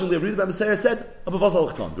begrudgingly Rabbi Ben Meseir said abavaz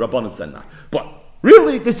alchton. The Rabbanan said that, but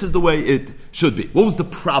really this is the way it should be. What was the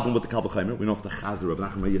problem with the Kal V'Chaimer? We don't have to chazer Rabbi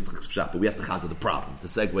Nachman bar Yitzchak's pshat, but we have to chazer the problem to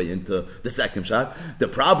segue into the second pshat. The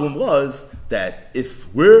problem was that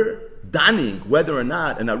if we're danning whether or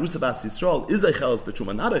not an Arusa Bas Yisrael is a chelas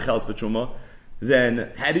b'truma, not a chelas b'truma,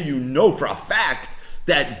 then how do you know for a fact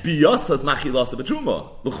that biyasa is machilasa b'truma?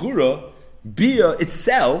 L'chura, biya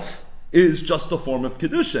itself is just a form of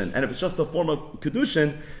Kiddushin. And if it's just a form of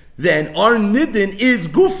Kiddushin, then our nidin is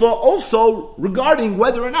gufa also regarding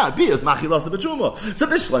whether or not biya is machilasa b'truma. So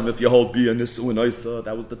Bishlam, if you hold biya nisu and oisa,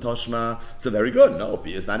 that was the tashma, so very good. No,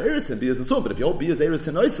 biya is not erisin, biya is nisu. But if you hold biya is erisin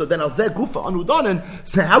and oisa, then al zeh gufa anudanin.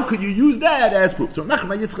 So how could you use that as proof? So Nachman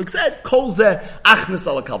bar Yitzchak said, kol zeh achnes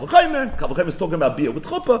ala Kal V'Chaimer. Kal V'Chaimer is talking about biya with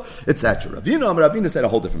chuppah, etc. Ravina said a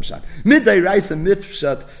whole different shot. Midday raisa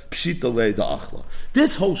mifshat pshita le da'achla.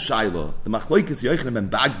 This whole shaila, the machlokes Yochanan ben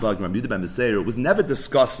Bagbag and Rabbi Yehuda ben Meseir, was never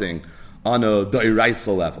discussing on a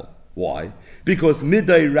Dairaisa level. Why? Because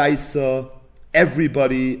Midairaisa,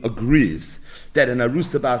 everybody agrees that an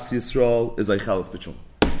Arusa Bas Yisrael is a Chelas B'Truma.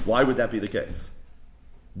 Why would that be the case?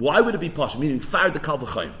 Why would it be Pasha? Meaning, far the Kal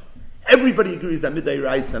V'Chaim. Everybody agrees that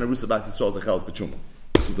Midairaisa and Arusa Bas Yisrael is a Chelas B'Truma.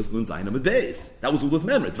 That was Ula's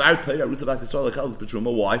memory. Dvar Torah, Arusa Bas Yisrael, a Chelas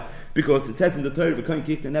B'Truma. Why? Because it says in the Torah, V'koin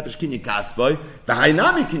kik nefesh kinyan kasboi,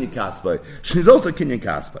 v'hainami kinyan kasboi. She's also kinyan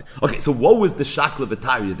kasboi. Okay, so what was the shakla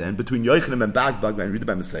v'tarya then between Yochanan and Bagbag and Rabbi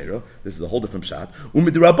Ben Meseir? This is a whole different shot.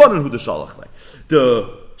 U'midrabanan hu the shalachle.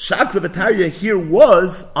 The shakla v'tarya here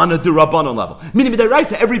was on a dirabanan level. Meaning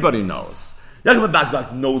midiraisa, everybody knows. Yochanan ben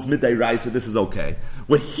Bagbag knows midiraisa, this is okay.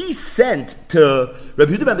 What he sent to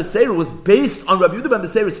Rabbi Yehuda ben Meseir was based on Rabbi Yehuda ben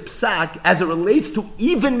Meseir's psak as it relates to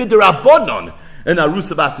even midrabanan and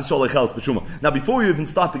Arusa Bas Yisrael Chelas B'Truma. Now, before we even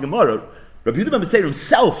start the Gemara, Rabbi Yehuda ben Meseir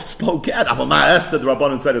himself spoke out. The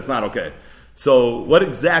Rabbanan said it's not okay. So, what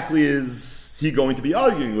exactly is he going to be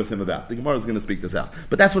arguing with him about? The Gemara is going to speak this out.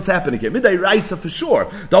 But that's what's happening here. Midday Raisa for sure.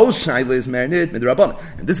 The whole Shaila is Marinid, Midrabanan.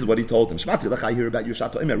 And this is what he told him. Shmati lech, I hear about you,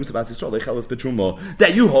 Shato Emer, Arusa Bas Yisrael, Chelas B'Truma.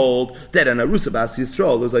 That you hold that an Arusa Bas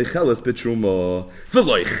Yisrael is a Chelas B'Truma.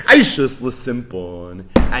 V'loi Chaishus l'Simpon.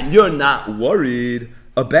 And you're not worried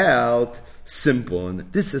about Simpon.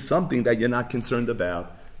 This is something that you're not concerned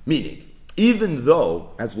about. Meaning, even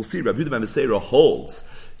though, as we'll see, Rabbi Yehuda ben Meseir holds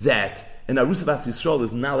that an Arusa Bas Yisrael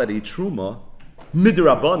is not at a Truma,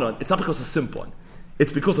 Midrabanan, it's not because of Simpon.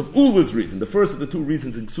 It's because of Ula's reason, the first of the two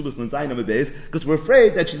reasons in Ksubas Nunzayin days, because we're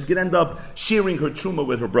afraid that she's going to end up sharing her truma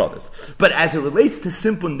with her brothers. But as it relates to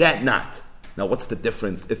simpun, that not. Now, what's the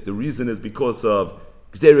difference if the reason is because of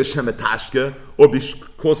Gzeira Shemetashke or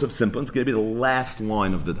because of simpun? It's going to be the last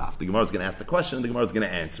line of the daf. The Gemara is going to ask the question, and the Gemara is going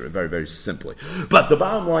to answer it very, very simply. But the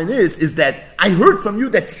bottom line is that I heard from you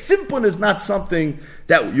that simpun is not something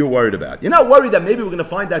that you're worried about. You're not worried that maybe we're going to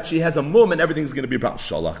find that she has a mum and everything's going to be a problem.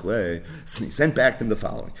 Shalach le. So he sent back to him the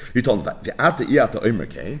following. He told him,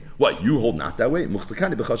 what, you hold not that way?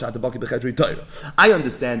 I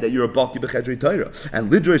understand that you're a baki b'chedri Torah.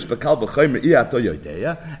 And lidrish b'kal v'chaymer iyato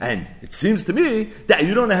yodeya. And it seems to me that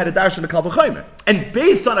you don't know how to darshan a kal v'chaymer. And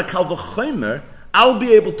based on a kal v'chaymer, I'll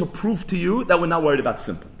be able to prove to you that we're not worried about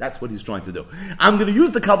simple. That's what he's trying to do. I'm going to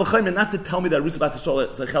use the kal v'chaymer not to tell me that Rusa Bas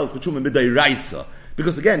Yisrael is a chelas b'tshuma midai raisa.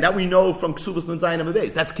 Because again, that we know from Ksubas Nun Zayin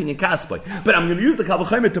Amadeus. That's Kinyan Kaspai. But I'm going to use the Kal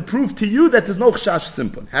V'chaymer to prove to you that there's no Chashash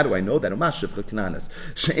Simpon. How do I know that? Umash Shivcha Knanis.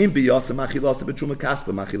 She'im biyasa machilasa b'tshuma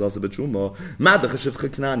kaspa machilasa b'tshuma. Madach Shivcha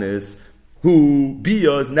Knanis. Who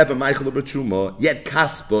Bia is never Maichel b'tshuma, yet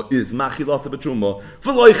Kaspa is machilasa b'tshuma.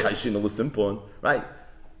 V'loi chayshin l'simpon. Right?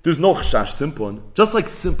 There's no Chashash Simpon. Just like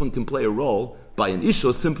Simpon can play a role, by an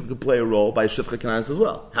Isha, Simpon can play a role by a Shivcha Knanis as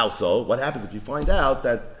well. How so? What happens if you find out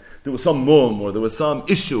that there was some mum or there was some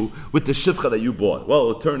issue with the shivcha that you bought?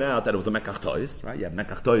 Well, it turned out that it was a mekach, right? You have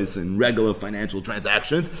mekach in regular financial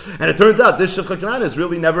transactions, and it turns out this shivcha knanis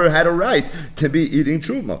really never had a right to be eating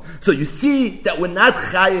truma. So you see that we're not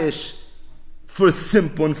chayish for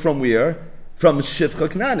simpun from where? From shivcha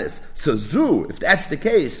knanis. So zu, if that's the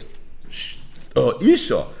case,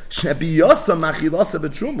 isha shebiyasa machilasa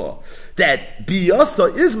b'truma, that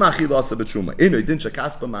biyasa is machilasa b'truma. Ino din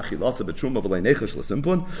shekaspa machilasa b'truma v'lei nechash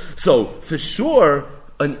l'simpun. So for sure,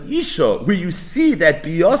 an isha where you see that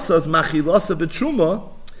biyasa is machilasa b'truma,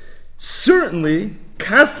 certainly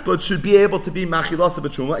kaspa should be able to be machilasa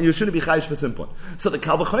b'truma, and you shouldn't be chayish for simpun. So the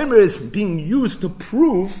kal v'chomer is being used to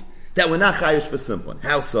prove that we're not chayish for simpun.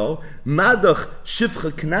 How so? Madach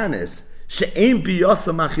shivcha knanis she'ein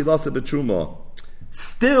biyasa machilasa b'truma.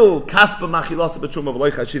 Still, kaspa machilasa b'truma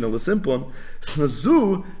v'loy chashina l'simpon.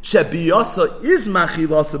 Snazu shebiyasa is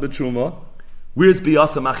machilasa b'truma. Where's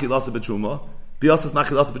biyasa machilasa b'truma? Biyasa is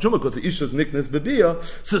machilasa b'truma because the isha's nickness bebiya.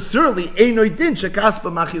 So certainly, einoi din shekaspa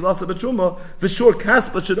machilasa b'truma. For sure,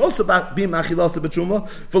 kaspa should also be machilasa b'truma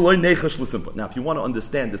v'loy nechash l'simpon. Now, if you want to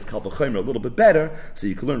understand this kal v'chomer a little bit better, so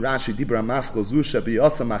you can learn Rashi Dibra Maskal Zu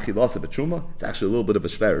shebiyasa machilasa b'truma. It's actually a little bit of a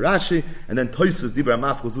shver Rashi, and then Tosfos Dibra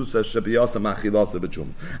Maskal Zu shebiyasa machilasa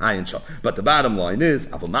b'truma. Ayin shal. But the bottom line is,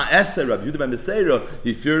 Avol ma eser Rabbi Yehuda ben Beseira,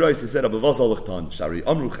 he feared us. He said, Abavaz alachtan shari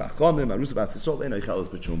amru chachamim arusa bas yisrael einoi chelas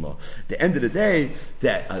b'truma. The end of the day,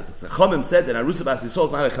 that the Chachamim said that Arusa Bas Yisrael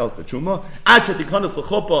is not a chelas b'truma ad shetikanas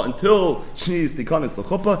l'chuppah, until she is tikanas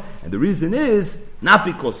l'chuppah, and the reason is not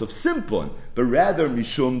because of simpon, but rather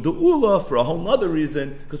mishum de'ula, for a whole other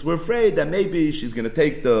reason, because we're afraid that maybe she's going to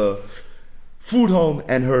take the food home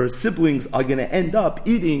and her siblings are going to end up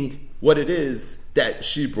eating what it is that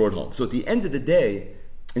she brought home. So at the end of the day,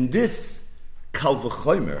 in this kal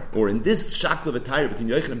v'chomer, or in this shakla v'tayr between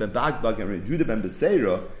Yochanan ben Bagbag and Yehuda ben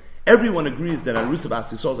Beseira, everyone agrees that Arusa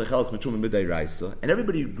Bas Yisrael is a chelas b'truma midei raisa, and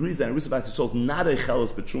everybody agrees that Arusa Bas Yisrael is not a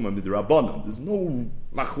chelas b'truma midei rabbanon. There's no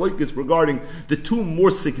machloikis regarding the two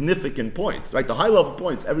more significant points, right? The high level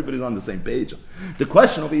points, everybody's on the same page. The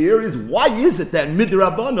question over here is, why is it that midei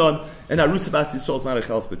rabbanon and Arusa Bas Yisrael is not a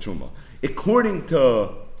chelas b'truma? According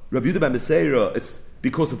to Rabbi Yehuda ben Beseira, it's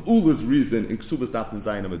because of Ula's reason in Ksubas Daf Nun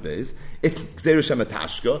Zayin Amadeus, it's Gzeira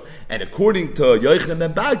Shemetashke, and according to Yochanan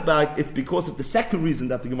ben Bagbag, it's because of the second reason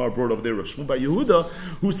that the Gemara brought over there, Rav Shmuel bar Yehuda,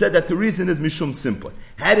 who said that the reason is Mishum Simpon.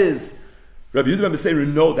 How does Rabbi Yehuda ben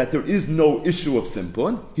Beseira know that there is no issue of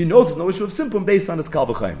Simpon? He knows there's no issue of Simpon based on his Kal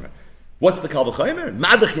V'chaymer. What's the Kal V'chaymer?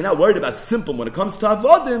 Madach, you're not worried about Simpon when it comes to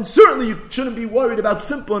Avodim. Certainly you shouldn't be worried about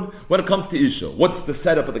Simpon when it comes to Isha. What's the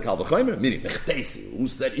setup of the Kal V'chaymer? Meaning, who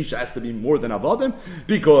said Isha has to be more than Avodim?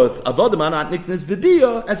 Because Avodim are not Niknas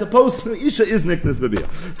Bebiya, as opposed to Isha is Niknas Bebiya.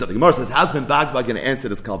 So the Gemara says, how's Ben Bagbag going to answer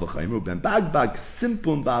this Kal V'chaymer? Ben Bagbag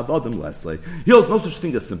Simpon Ba'avodim, Leslie. He holds no such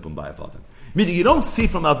thing as Simpon Ba'avodim. Meaning, you don't see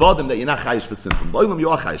from Avodim that you're not chayish for Simpon. Boilam,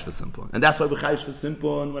 you are chayish for Simpon. And that's why we're chayish for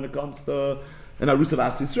Simpon when it comes to an Arusa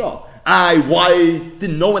Bas Yisrael. Why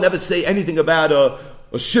didn't no one ever say anything about a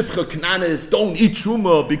shivcha knanis, don't eat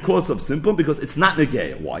truma because of simpon? Because it's not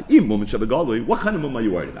negeya. Why? What kind of mum are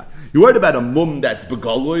you worried about? You're worried about a mum that's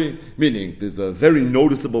begaloi, meaning there's a very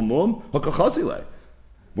noticeable mum.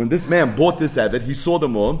 When this man bought this evet, he saw the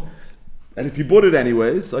mum, and if he bought it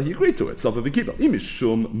anyways, so he agreed to it. So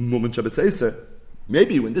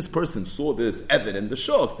maybe when this person saw this evet in the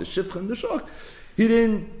shuk, the shivcha in the shuk, He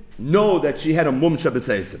didn't know that she had a mumsha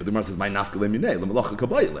b'seisa. But the Gemara says, "My nafkele minei l'malacha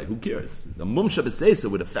kabayile." Who cares? The mumsha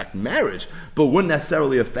b'seisa would affect marriage, but wouldn't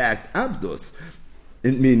necessarily affect avdus.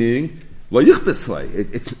 Meaning,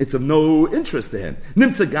 it's of no interest to him.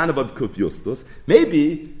 Nimtza ganav of kufyustus.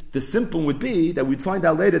 Maybe the simple would be that we'd find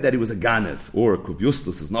out later that he was a ganav, or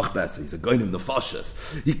kufyustus is noch better. He's a goyim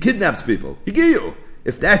nefashas. He kidnaps people. He give you.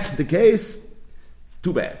 If that's the case, it's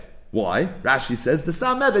too bad. Why? Rashi says, the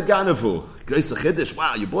Sam Evet Ganavu.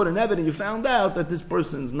 Wow, you bought an Evet and you found out that this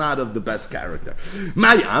person's not of the best character.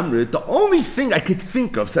 My Amrit, the only thing I could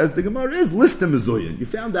think of, says the Gemara, is list him Mizuyin. You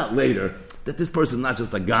found out later that this person's not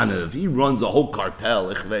just a Ganav. He runs a whole cartel.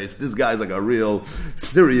 This guy's like a real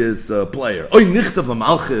serious player. Or you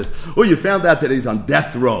found out that he's on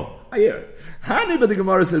death row. I hear it. Hani, but the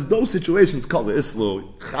Gemara says those situations call the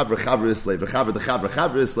islu chavra islay, v'chavra the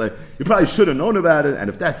chavra islay. You probably should have known about it,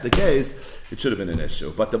 and if that's the case, it should have been an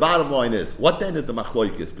issue. But the bottom line is, what then is the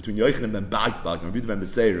machloikis between Yochanan ben Bagbag and Rabbi ben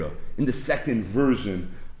Beseira in the second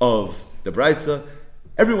version of the Brisa?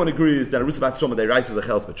 Everyone agrees that a Rusabas Truma they rises the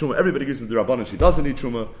chelas, but Truma. Everybody agrees with the Rabbanan she doesn't need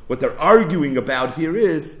Truma. What they're arguing about here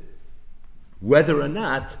is whether or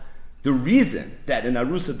not the reason that an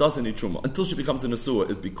Arusa doesn't need Truma until she becomes a Nesua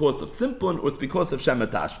is because of Simpon or it's because of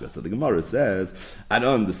Shematashka. So the Gemara says, I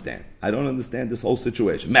don't understand this whole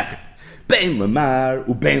situation. Mecht. Bein lemar,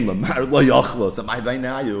 ubein lemar lo yachlos. Am I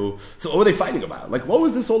bainayu? So what were they fighting about? Like, what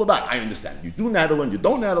was this all about? I understand. You do know how to learn, you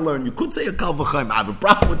don't know how to learn. You could say a Kal V'chaim. I have a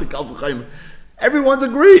problem with the Kal V'chaim. Everyone's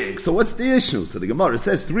agreeing. So what's the issue? So the Gemara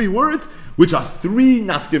says three words, which are three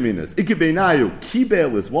nafkaminas. Ike beinayu,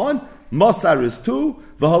 kibel is one, Masar is two,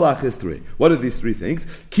 V'halach is three. What are these three things?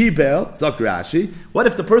 Kibel, Zak Rashi. What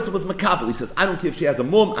if the person was Makabal? He says, I don't care if she has a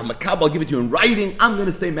mum, I'm Makabal, I'll give it to you in writing, I'm going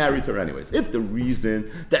to stay married to her anyways. If the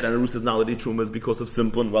reason that an Arus is not allowed Truma is because of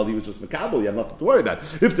Simplon, well, he was just Makabal, you have nothing to worry about.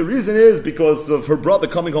 If the reason is because of her brother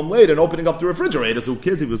coming home late and opening up the refrigerator, so who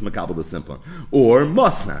cares if he was Makabal to Simplon? Or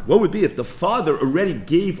Masna. What would be if the father already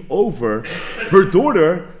gave over her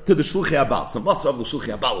daughter to the Shluchei Abal? So Masna of the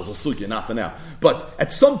Shluchei Abal was a sugya, not for now. But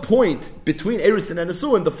at some point, between Erison and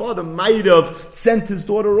Asuin, the father might have sent his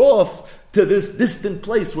daughter off to this distant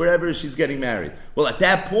place wherever she's getting married. Well, at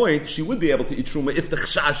that point, she would be able to eat truma if the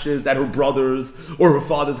chashash is that her brothers or her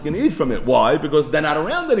father's going to eat from it. Why? Because they're not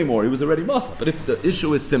around anymore. He was already masa. But if the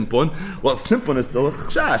issue is simpon, well, simpon is still a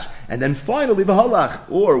chashash. And then finally, v'halach,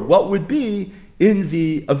 or what would be in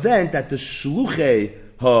the event that the shluchei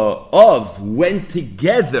of went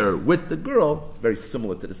together with the girl, very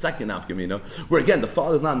similar to the second nafkamina, where again the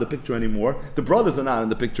father's not in the picture anymore, the brothers are not in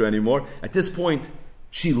the picture anymore. At this point,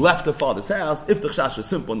 she left her father's house. If the chash is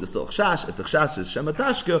simple, there's still chash. If the chash is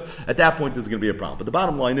shematashka, at that point there's going to be a problem. But the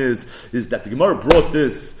bottom line is that the Gemara brought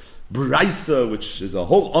this Braisa, which is a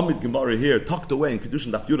whole Amid Gemara here, tucked away in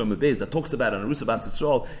Kiddushin Daf Yudam Beis, that talks about an Arusa Bas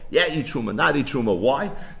Yisrael, eat truma, not eat truma.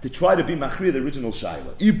 Why? To try to be machri the original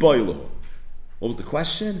shaila. Iboilu. What was the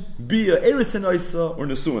question? Be a Eris and Oisa or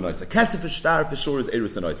Nesu and Oisa. Kesef Shtar for sure is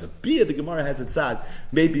Eris and Oisa. Be the Gemara has it said,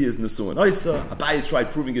 maybe is Nesu and Oisa. Abaye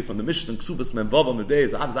tried proving it from the Mishnah, Ksubas Memvav on the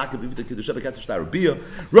days, Av Zakah Bivita Kiddusha Kesef Shtar Bia.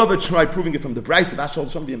 Rava tried proving it from the Brights of Ashol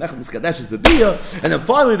Shom V'Yamech Miskadesh is the Bia. And then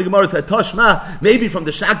finally the Gemara said, Toshma, maybe from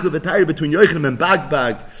the Shakla V'Tayr between Yochanan and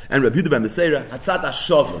Bagbag and Rabbi Yehuda ben Beseira, Hatzat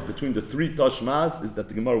Ashavla, between the three Toshmas, is that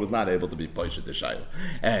the Gemara was not able to be Poishet Shayla.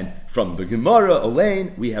 And from the Gemara,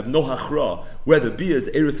 Elaine, we have no Hachra, whether Bia is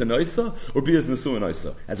Eris and Oisa or Bia is Nesu and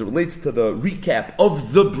Oisa. As it relates to the recap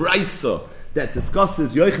of the Braisa that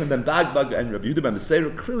discusses Yochanan ben Bagbag and Rabbi Yehuda ben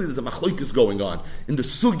Beseira, clearly there's a machloikus going on in the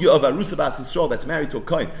sugya of Arusa Bas Yisrael that's married to a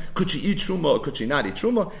kohen. Could she eat truma or could she not eat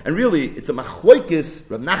truma? And really, it's a machloikus,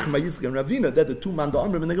 Rav Nachman Yitzchak and Ravina, that the two man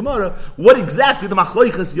amrim in the Gemara, what exactly the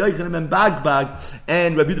machloikus Yochanan ben Bagbag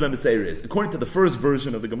and Rabbi Yehuda ben Beseira is. According to the first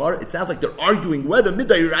version of the Gemara, it sounds like they're arguing whether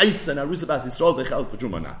Midday Reis and Arusa Bas Yisrael is Echelis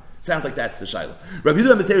B'truma or not. Sounds like that's the shaila. Rabbi Yehuda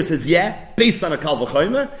ben Beseira says, yeah, based on a Kal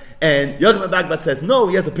V'chomer, and Yochanan ben Bagbag says, no,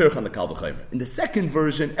 he has a pirch on the Kal V'chomer. In the second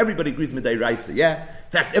version, everybody agrees Midday Raisa, yeah?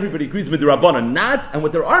 In fact, everybody agrees with the Rabbanan, not, and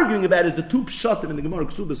what they're arguing about is the two pshatim in the Gemara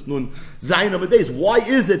Ksubas Nun Zayin Amud Beis. Why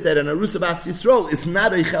is it that an Arusa Bas Yisrael is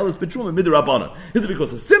not a Chelis B'truma mid Rabbanan? Is it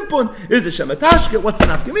because of Simpon? Is it Shematashke? What's the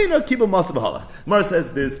nafkamina? Kibbutz Masa B'halach. Gemara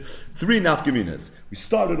says there's three nafkaminas. We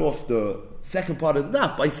started off the second part of the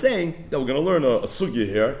daf by saying that we're going to learn a sugya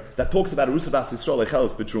here that talks about Arusa Bas Yisrael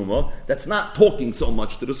Echelis B'truma. That's not talking so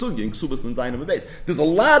much to the sugya in Ksubas Nun Zayin Amud Beis. There's a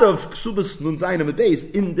lot of Ksubas Nun Zayin Amud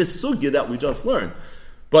Beis in this sugya that we just learned.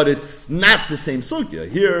 But it's not the same sugya.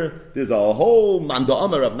 Here, there's a whole Manda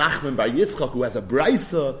Amar of Nachman Bar Yitzchak who has a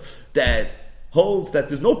Braisa that holds that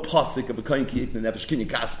there's no pasuk of a kohen ki ikna nefesh kinyan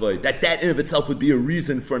kasboi, that in of itself would be a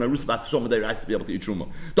reason for an arus bas shoma deiraisa to be able to eat truma.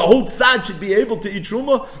 The whole tzad should be able to eat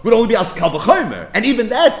truma would only be al kal v'chomer, and even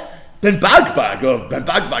that Ben Bagbag of Ben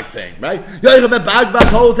Bagbag thing, right? Ben Bagbag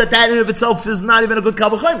holds that in of itself is not even a good kal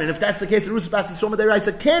v'chomer, and if that's the case, arus bas shoma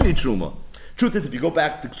deiraisa can eat truma. Truth is, if you go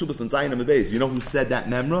back to Ksubas and Zayin and Beis, you know who said that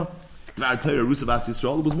memra?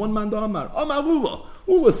 It was one man, Amar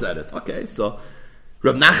Ula said it. Okay, so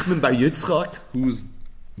Rab Nachman Bar Yitzchak, who's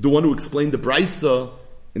the one who explained the Brisa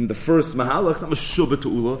in the first Mahalach, I'm a Shubba to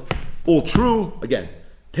Ula. All true. Again,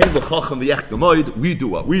 we do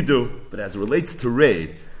what we do. But as it relates to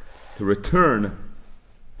raid, to return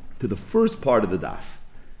to the first part of the daf,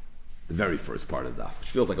 the very first part of the daf,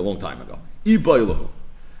 which feels like a long time ago. Ibaylahu.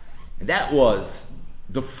 And that was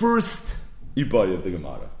the first Ibay of the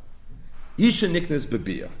Gemara. Yisha Niknas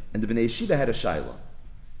Bebiyah. And the Bnei Yeshiva had a Shaila.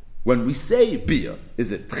 When we say Biyah,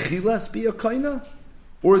 is it Tchilas Biyah Kaina?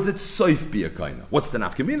 Or is it Soif Biyah Kaina? What's the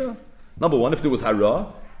nafkamina? Number one, if there was Hara,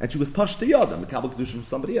 and she was Pashta Yada, Mekabel Kiddushin from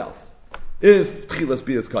somebody else. If Tchilas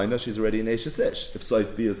Biyah is Kaina, she's already an Eishes Ish. If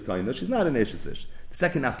Soif Biyah is Kaina, she's not an Eishes Ish. The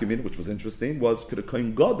second nafkamina, which was interesting, was could a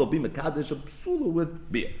Kohen Gadol be Mekadesh of Psula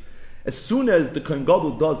with Biyah? As soon as the Kohen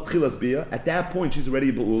Gadol does Tchilas Biyah, at that point she's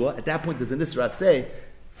already Ba'ula. At that point there's an Isra say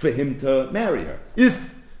for him to marry her.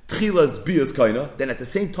 If Tchilas Biyah is Kaina, then at the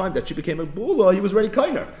same time that she became a Ba'ula, he was already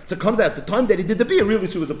Kainer. So it comes out at the time that he did the Biyah, really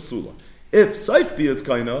she was a Psula. If Saif Biyah is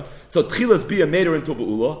Kaina, so Tchilas Biyah made her into a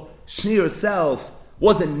Ba'ula, she herself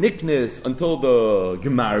wasn't Niknis until the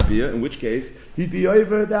Gemar Biyah, in which case he'd be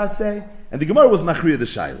over the Asay. And the Gemara was Machriya the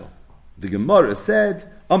Shaila. The Gemara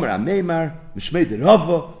said, Amar Ameimar, Mishmei de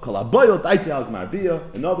Rava, Kol Aboyot Aite Al Gemar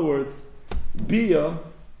Biyah. In other words, Biyah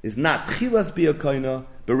is not Tchilas Biyah Kaina,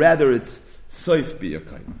 but rather it's Soif Biyah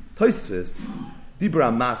Kaina. Tosfos,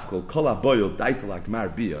 Dibra Maschel, Kol Aboyot Aite Al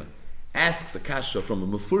Gemar Biyah, asks a kasha from a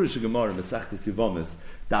Mefurish Gemara, Mesachtes Yivamis,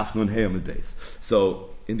 Daf Nun Hey Amud Beis.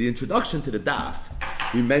 So, in the introduction to the Daf,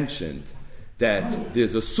 we mentioned that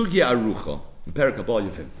there's a Sugya Arucha, in Perek Abal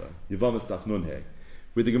Yevinta, Yivamis Daf Nun Hey,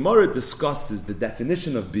 where the Gemara discusses the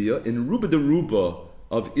definition of Biyah in Ruba de Ruba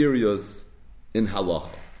of areas in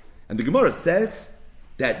Halacha. And the Gemara says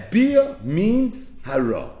that Biyah means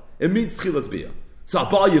Hara. It means Tchilas Biyah. So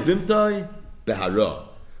Abal Yevimtai, Behara.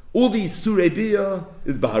 All these Surei Biyah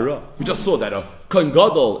is Behara. We just saw that a Kohen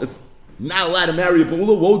Gadol is not allowed to marry a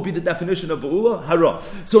Ba'ula. What would be the definition of Ba'ula? Hara.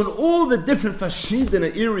 So in all the different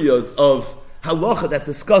Fashidina areas of Halacha that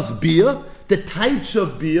discuss Biyah, the types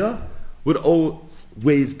of Biyah would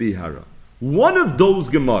always be Hara. One of those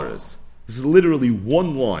Gemaras, this is literally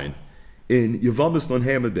one line in Yevamis Non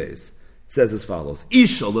Hamad Beis, says as follows: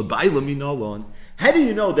 Isha lebayla minalon. How do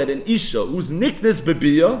you know that an Isha who's niknes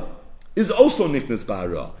bebiyah is also niknes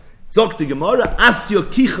bahara? Zok the Gemara, Asya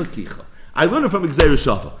kicha kicha. I learned it from Gzeira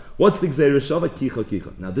Shava. What's the Gzeira Shava? Kicha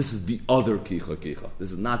kicha. Now this is the other kicha kicha.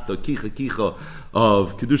 This is not the kicha kicha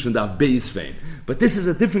of Kiddushin Daf Beis fame. But this is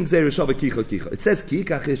a different Gzeira Shava kicha kicha. It says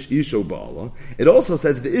kiikach ish isho ba'ala. It also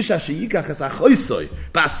says v'isha sheikach es achoisoi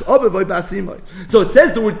bas obevoy bas imoi. So it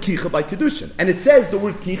says the word kicha by Kiddushin. And it says the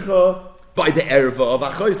word kicha by the erva of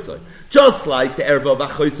achoisoi. Just like the erva of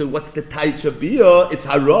achoisoi, what's the taich of biyah? It's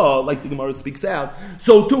hara, like the Gemara speaks out.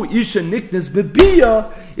 So too, isha niknes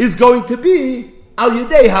bebiyah is going to be al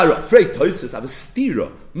yedei hara. Frey toises have a stira.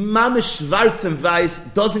 Mamish Schwarz and Weiss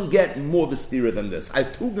doesn't get more of a stira than this. I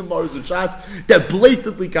have two Gemaras and Shas that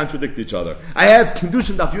blatantly contradict each other. I have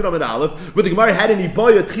Kiddushin Daf Yud Amud Aleph, where the Gemara had an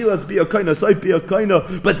Iboya, Tchilas Biyah Kaina, Soif Biyah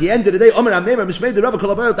Kaina, but at the end of the day, Omer Ameimar, Mishmei de Rava,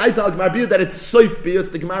 Kol Abayot, Aital Gemar Biyah, that it's Soif Biyah, it's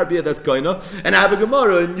the Gemar Biyah that's Kaina, and I have a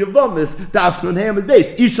Gemara in Yevamis, Daf Nun Hey Amud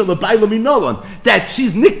Beis, Isha Lebayla Minolan, that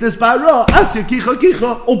she's Niknes Ba'ara, Asir Kicha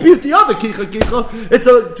Kicha, albeit the other Kicha Kicha, it's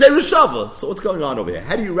a Gzeira Shava. So what's going on over here?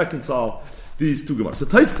 How do you reconcile these two Gemaras? So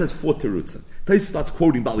Taisus has four terutzim. Taisus starts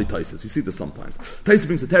quoting Bali Taisus. You see this sometimes. Taisus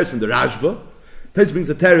brings the teretz from the Rashba. Taisus brings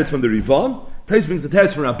the teretz from the Rivan. Taisus brings the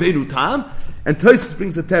teretz from Rabbeinu Tam. And Taisus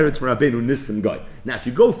brings the teretz from Rabbeinu Nissen Guy. Now, if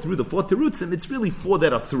you go through the four terutzim, it's really four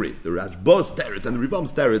that are three. The Rashba's teretz and the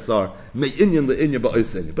Rivam's teretz are me'inyan le'inyan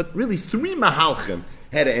ba'osinyan. But really, three mahalchim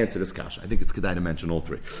had to answer this kasha. I think it's kedai to mention all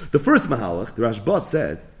three. The first mahalach, the Rashba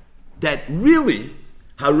said that really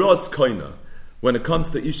haras koina, when it comes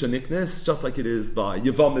to Isha Niknes, just like it is by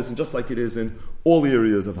Yevamis and just like it is in all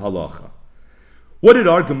areas of Halacha. What did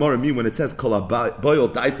our Gemara mean when it says Kol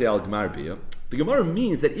Aboyot Aite Al Gemar Biyah? The Gemara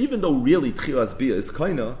means that even though really Tchilas Biyah is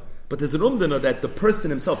Kaina, but there's an umdana that the person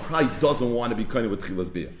himself probably doesn't want to be Kaina with Tchilas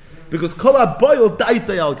Biyah. Because Kol Aboyot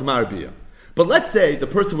Aite Al Gemar Biyah. But let's say the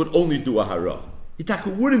person would only do a Hara.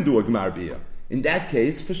 Itaka wouldn't do a Gemar Biyah. In that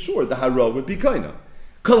case, for sure, the Hara would be Kaina.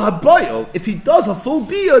 Kol habayil, if he does a full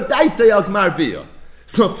bia, daitei al gmar bia.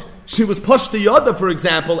 So if she was pushed to yada, for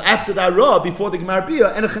example, after the hara, before the gmar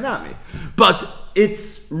bia, and a chanami. But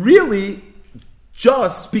it's really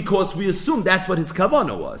just because we assume that's what his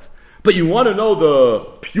kavanah was. But you want to know the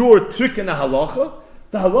pure trick in the halacha?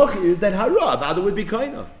 The halacha is that hara, vada would be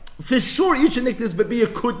kaina. For sure, Isha Niknis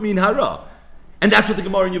Babiyah could mean hara. And that's what the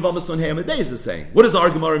Gemara in Yevamos Nun Hey Amud Beis is saying. What does our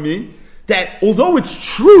Gemara mean? That although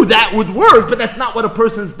it's true that would work, but that's not what a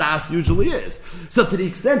person's das usually is. So to the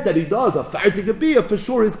extent that he does a fartik biyah, for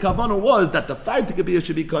sure his kavanah was that the fartik biyah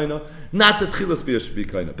should be kaina, not the tchilas biyah should be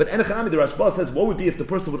kaina. But Enechanami, the Rashba says, what would be if the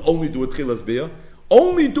person would only do a tchilas biyah?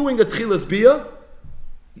 Only doing a tchilas biyah,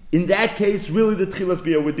 in that case, really the tchilas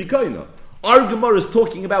biyah would be kaina. Our Gemara is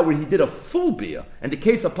talking about where he did a full biyah, and the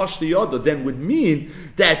case of pashta yada then would mean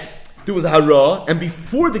that there was a hara, and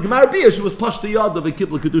before the Gemara biyah, she was pashta yada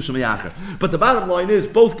v'kibla kedusha meyacher. But the bottom line is,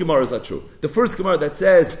 both Gemaras are true. The first Gemara that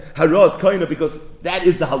says hara is kaina because that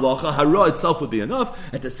is the halacha, hara itself would be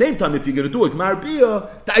enough. At the same time, if you're going to do a Gemara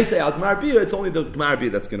biyah, daitei al Gemara biyah, it's only the Gemara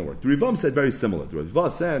biyah that's going to work. The Rivam said very similar. The Rivam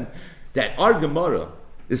said that our Gemara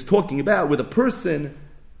is talking about where the person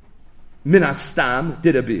minastam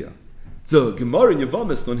did a biyah. The Gemara in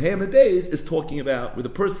Yevamos Nun Hey Amud Beis is talking about where the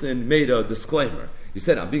person made a disclaimer. He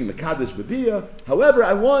said, I'm being Mekadesh B'biyah, however,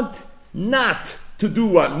 I want not to do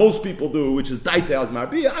what most people do, which is Daitei Al Gmar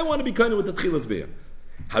Biyah. I want to be kind with the Tchilas Biyah.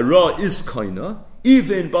 Hara is kaina,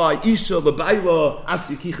 even by Isha L'bayla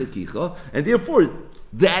Asya Kicha Kicha, and therefore,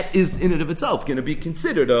 that is in and of itself going to be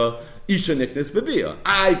considered a Isha Niknis B'biyah.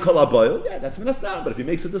 I Kol Habayil, yeah, that's Minastam, but if he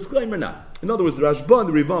makes a disclaimer, not. In other words, the Rashba and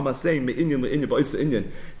the Rivam are saying Me'inyan Le'inyan Ba'isa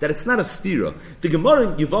Inyan, that it's not a stira. The Gemara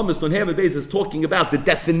in Yevamos Nun Hey Amud Beis is talking about the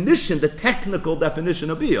definition, the technical definition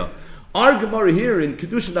of biyah. Our Gemara here in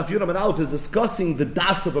Kiddushin Daf Yud Amud Aleph is discussing the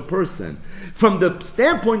das of a person. From the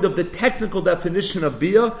standpoint of the technical definition of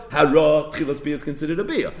biyah, hara, tchilas biyah is considered a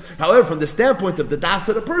biyah. However, from the standpoint of the das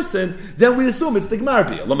of the person, then we assume it's the Gmar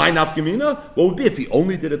biyah. L'may nafkamina, what would be if he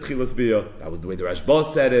only did a tchilas biyah? That was the way the Rashba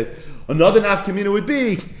said it. Another nafkamina would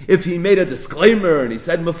be if he made a disclaimer and he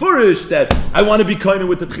said mafurish that I want to be kind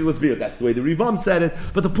with the tchilas biyah. That's the way the Rivam said it.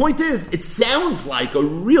 But the point is, it sounds like a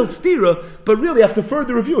real stira, but really after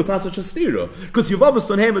further review, it's not such a stira. Because Yevamos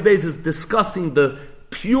Nun Hey Amud Beis is discussing the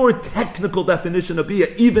pure technical definition of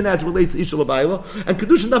biyah, even as relates to Isha L'bayla, and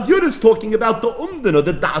Kiddushin Daf Yud is talking about the umdin, or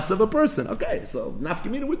the das of a person. Okay, so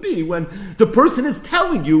nafkamina would be when the person is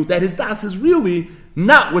telling you that his das is really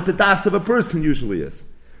not what the das of a person usually is.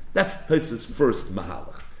 That's Tosfos' first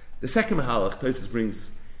mahalach. The second mahalach Tosfos brings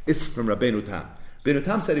is from Rabbeinu Tam. Rabbeinu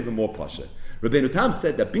Tam said even more pasha. Rabbeinu Tam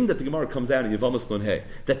said that being that the Gemara comes out in Yevamos Nun Hey,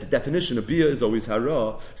 that the definition of biyah is always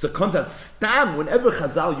hara, so it comes out stam, whenever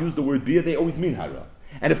Chazal use the word biyah, they always mean hara.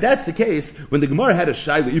 And if that's the case, when the Gemara had a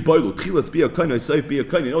shayla, ibaylu, tchilas biyah kaina, soif biyah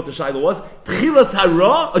kaina, you know what the shayla was? Tchilas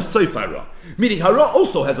hara, or soif hara. Meaning hara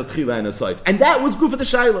also has a tchila and a soif. And that was good for the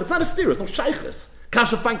shayla. It's not a steer, it's no shaykhis.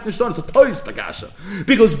 Kasha fangt nicht on, it's a toys to kasha.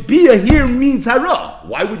 Because biyah here means hara.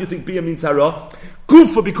 Why would you think biyah means hara?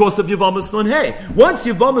 Gufa because of Yevamos Nun Hey. Once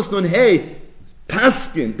Yevamos Nun Hey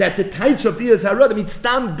paskin that the taicha biyah is hara, that means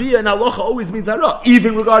stam biyah and halacha always means hara,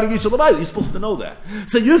 even regarding Isha L'bayla. You're supposed to know that.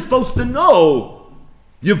 So you're supposed to know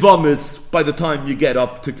Yevamos by the time you get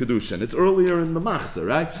up to Kiddushin. It's earlier in the machzor,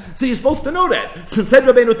 right? So you're supposed to know that. So said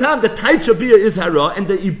Rabbeinu Tam, the taicha biyah is hara, and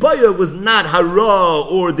the ibaya was not hara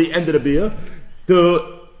or the end of the biyah.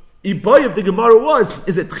 The ibaya of the Gemara was,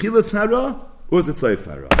 is it tchilas hara or is it soif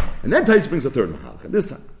hara? And then Tais brings a third mahalach. And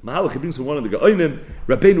this mahalach he brings from one of the Gaonim,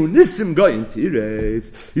 Rabbeinu Nissim Gaon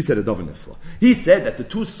Tiretz. He said a davar nifla. He said that the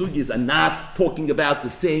two sugis are not talking about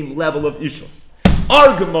the same level of ishus.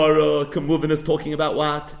 Our Gemara, Kamuvin, is talking about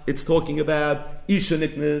what? It's talking about Isha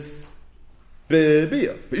Niknis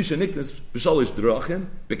B'biyah. Isha Niknis B'shalish Drachim,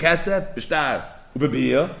 B'kasef, B'shtar,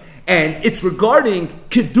 B'biyah. And it's regarding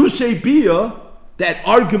Kiddushay Biyah that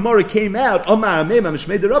our Gemara came out. The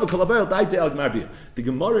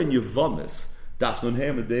Gemara in Yevamos, Daf Nun Hey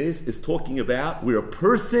Amud Beis, is talking about where a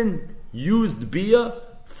person used biyah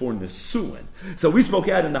for nesuin. So we spoke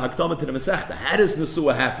out in the Hakdama to the Masechta. How does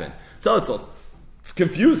nesuah happen? So it's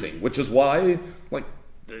confusing, which is why like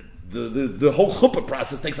the whole chuppah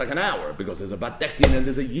process takes like an hour, because there's a batekin and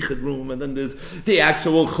there's a yichud room and then there's the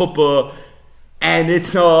actual chuppah. And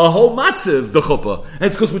it's a whole matziv, the chuppah. And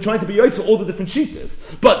it's because we're trying to be yaitz all the different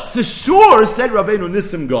shittas. But for sure, said Rabbeinu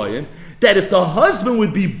Nissim Goyen, that if the husband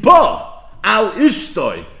would be ba al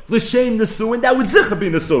ishtoi l'shem nesuin, that would zicha be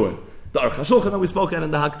nesuin. The Aruch HaShulchan that we spoke at in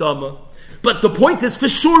the Hakdama. But the point is, for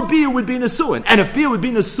sure, Bia would be Nesuin. And if Bia would be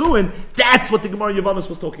Nesuin, that's what the Gemara Yavamas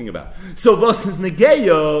was talking about. So, versus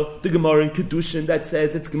Negeya, the Gemara in Kiddushin that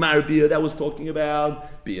says it's Gemar Bia that was talking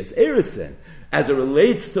about Bia's Erison. As it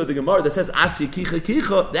relates to the Gemara that says Asya Kicha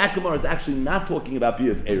Kicha, that Gemara is actually not talking about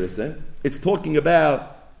Bia's Erison. It's talking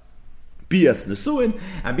about Bias Nesuin.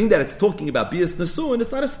 I mean that it's talking about Bias Nesuin,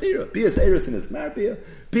 it's not a stira. Bias Erison is Gemar Bia.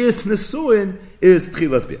 Bias Nesuin is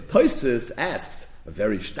Tchilas Bia. Tosfos asks a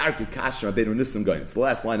very stark kasha Rabbeinu Nissim Goyen. It's the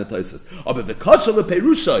last line of Tosfos. But the kasha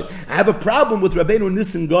leperushai, I have a problem with Rabbeinu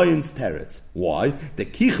Nissim Goyen's teretz. Why? The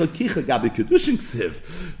kicha gabi Kiddushin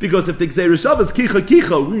ksiv. Because if the Gzeir is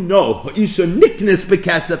kicha, we know isha niknis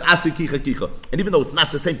bekesef asi kicha. And even though it's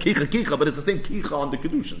not the same kicha, but it's the same kicha on the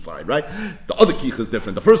Kiddushin side, right? The other kicha is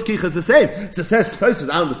different. The first kicha is the same. So says Tosfos,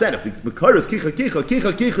 I understand. If the Mekar is kicha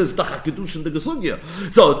is the Kiddushin the Gesugya.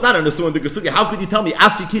 So it's not a Nesuin the Gesugya. How could you tell me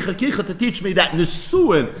asi kicha to teach me that Nesuin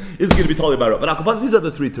is going to be totally about it? But these are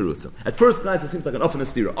the three terutzim. At first glance, it seems like an often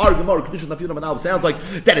stira. Our Gemara, Kiddushin, Daf Yud Amud sounds like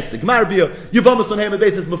that it's the Gemar Bia. You've almost on Haman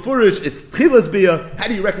basis Mefurish. It's Tchilas Bia. How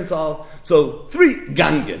do you reconcile? So three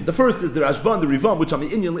gangen. The first is the Rashban, the Rivam, which I'm the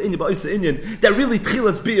Inyan Ba'isa Inyan. That really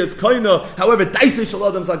Tchilas Bia is koina. However, Daitish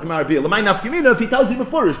Aladam's like Gemar Bia. L'may nafkamina. If he tells you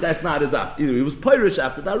Mefurish, that's not his act. Either he was Pirish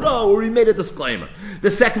after that row, or he made a disclaimer. The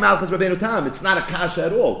second Malchus Rabbeinu Tam. It's not a kasha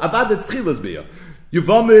at all. Avad it's Tchilas Bia.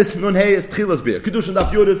 Yuvamis nun hey is Tchilas Bia. Kiddushin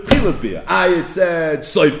Daf Yud is Tchilas Bia. It said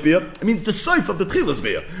Soif Bia. It means the Soif of the Tchilas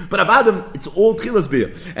Bia. But Avadim, it's all Tchilas Bia.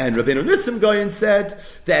 And Rabbeinu Nissim Goyen said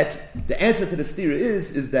that the answer to the stira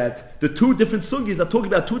is that the two different sugis are talking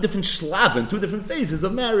about two different shlavim, two different phases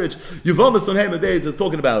of marriage. Yuvamis nun hey is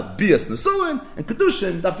talking about Bias Nesuin, and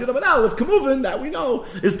Kiddushin Daf Yud Amud Aleph Kamuvin that we know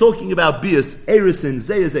is talking about Bias Erison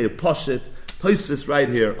Zeyazey Poshet. Tosfos right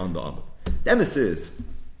here on the Amud. The emes is,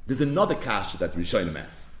 there's another kasha that Rishonim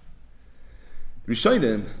asks.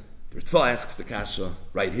 Rishonim, the Ritva asks the kasha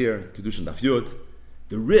right here, Kiddushin Daf Yud.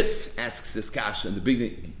 The Rif asks this kasha in the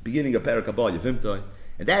beginning of Perek Haba Yevimtoi,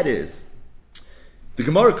 and that is, the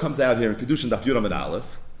Gemara comes out here in Kiddushin Daf Yud Amud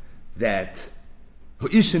Aleph that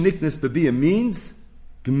Ho'isha Niknes Bebia means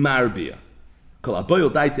Gemar Bia. Kol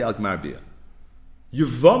Aboyel Daite Al Gemar Bia.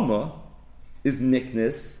 Yevama is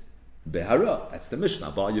Niknes Behara. That's the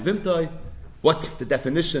Mishnah. Haba Yevimtoi. What's the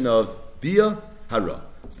definition of Bia? Hara.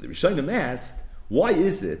 So the Rishonim asked, why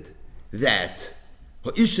is it that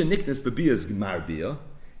Ha'isha Niknes Bebia is Gemar Bia?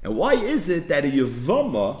 And why is it that a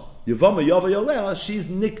Yavama Yava Yolea, she's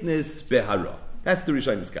Niknes Behara? That's the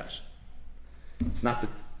Rishonim kasha. It's not the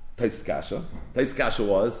Tais kasha. Tais kasha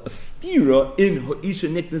was a stira in Ha'isha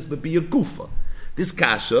Niknes Bebia Gufa. This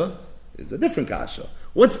kasha is a different kasha.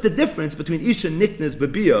 What's the difference between Isha Niknes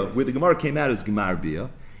Bebia, where the Gemara came out as Gemar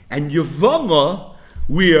Bia, and Yavama,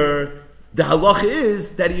 where the halacha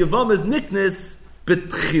is that Yavama is Niknes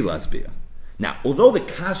Betchilas Bia? Now, although the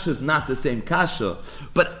kasha is not the same kasha,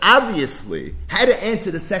 but obviously, how to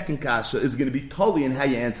answer the second kasha is going to be totally in how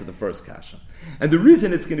you answer the first kasha. And the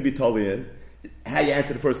reason it's going to be totally in how you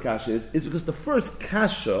answer the first kasha is because the first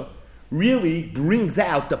kasha really brings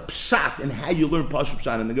out the pshat and how you learn Pashup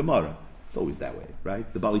Pshat in the Gemara. It's always that way,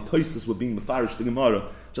 right? The Bali Toisus were being mefarish the Gemara,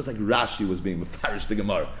 just like Rashi was being mefarish the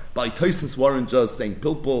Gemara. Bali Toisus weren't just saying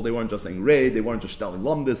pilpul, they weren't just saying raid, they weren't just telling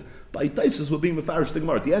lumdis. Bali Toisus were being mefarish the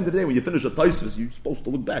Gemara. At the end of the day, when you finish a Toisus, you're supposed to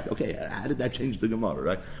look back. Okay, how did that change the Gemara,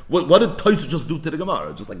 right? What did Toisus just do to the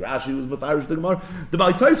Gemara? Just like Rashi was mefarish the Gemara, the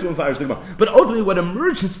Bali Toisus were mefarish the Gemara. But ultimately, what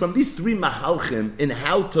emerges from these three mahalchim in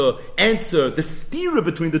how to answer the stira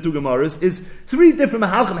between the two Gemaras is three different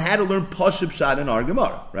mahalchim how to learn Pashup Pshat in our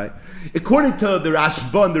Gemara, right? According to the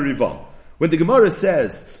Rashba and the Rivam, when the Gemara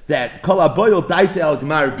says that Kol Aboyel Daite Al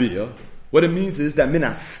Gemar Bia, what it means is that Min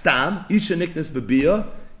Hastam, Isha Niknes Bebia,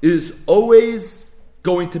 is always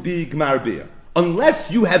going to be Gemar Bia.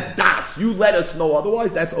 Unless you have das, you let us know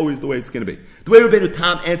otherwise, that's always the way it's going to be. The way Rabbeinu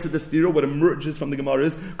Tam answered the stira, what emerges from the Gemara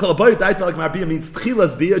is, Kol Aboyel Daite Al Gemar Bia means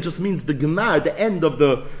Tchilas Bia, just means the Gemar, the end of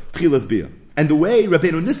the Tchilas Bia. And the way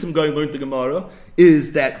Rabbeinu Nissim Goyen learned the Gemara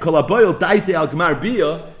is that Kol Aboyel Daite Al Gemar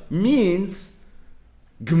Bia means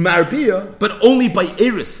Gemar Bia, but only by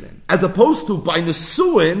Erison, as opposed to by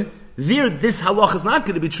Nesuin. There, this halach is not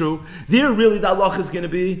going to be true. There, really, the halach is going to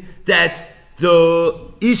be that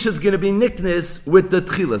the Ish is going to be Niknes with the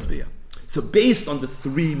Tchilas Bia. So, based on the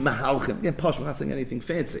three mahalchim, again, Posh, we're not saying anything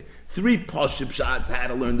fancy. Three Pashup Pshat how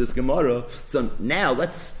to learn this Gemara. So now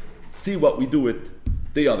let's see what we do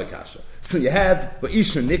with the other kasha. So you have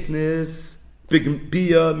Isha Niknes,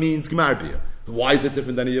 Bia means Gemar Bia. Why is it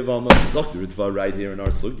different than a Yavama? Dr. Ritva right here in our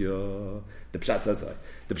sugya. The Pshat says that.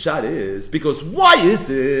 The Pshat is, because why is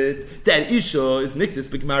it that Isha is niknis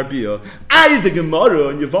b'gmar bia? The Gemara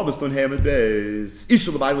and Yavamas don't have it base.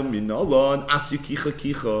 Isha l'baylam minalon, asyu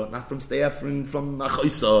kicha, not from Stefan, from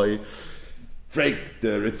Achaisai. Frank, the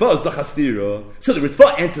Ritva is the Chastira. So the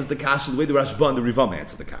Ritva answers the kasha the way the Rashba and the Rivam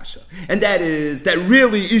answer the kasha. And that is, that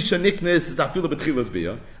really Isha niknis is afila b'tchilas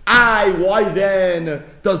bia. Why then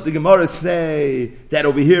does the Gemara say that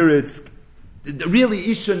over here it's really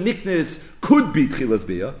Isha niknis could be tchilas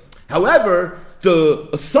bia? However, the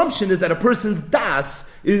assumption is that a person's das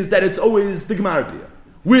is that it's always the Gemara bia.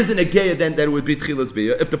 Where's in a geya then that it would be tchilas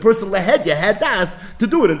bia? If the person lehedya had das to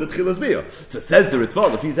do it in the tchilas bia. So says the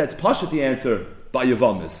Ritva, if he says pasha the answer by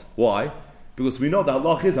Yavamis. Why? Because we know the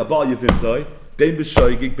halach is abal Yavimdoi, bein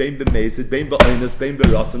b'shoigig, bein b'mezid, bein b'oinus, bein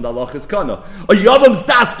b'ratz, and the halach is kana. A Yavam's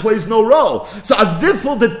das plays no role. So a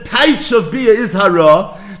vifel, the taich of bia is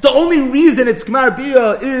hara. The only reason it's Gmar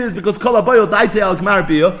Bia is because Kol Abayo Daite Al Gmar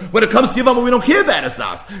Bia. When it comes to Yavama, we don't care about his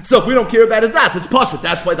das. So if we don't care about his das, it's Pashat.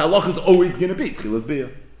 That's why the halach is always going to be Tchilas Bia.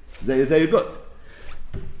 Zay good.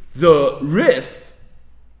 The Rif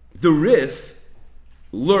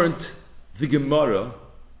learned the Gemara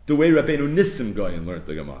the way Rabbeinu Nissim Goyen learned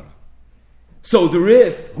the Gemara. So the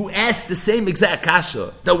Rif, who asked the same exact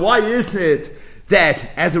kasha, that why is it that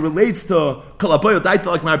as it relates to Kalabayo Daita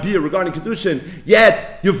like Marbia regarding Kiddushin,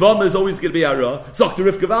 yet Yavama is always going to be Ara, Zok the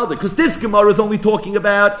Rif Gavaldik, because this Gemara is only talking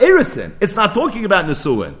about Erison. It's not talking about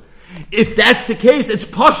Nesuin. If that's the case, it's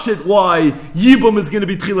Pashit why Yibum is going to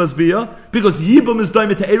be Tchilas Bia, because Yibum is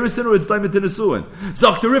Daimit to Erison or it's Daimit to Nesuin.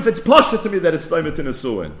 Zok the Rif, it's Pashit to me that it's Daimit to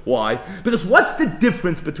Nesuin. Why? Because what's the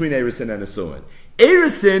difference between Erison and Nesuin?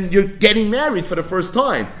 Erison, you're getting married for the first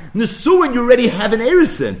time. Nesuin, you already have an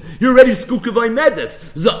Erison. You're already Skukavai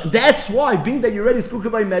Medes. So that's why, being that you're already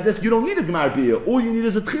Skukavai Medes, you don't need a Gemar Bia. All you need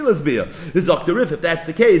is a Tchilas Bia. Zok the Rif, if that's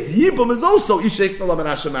the case, Yibum is also Isha Ikna Laman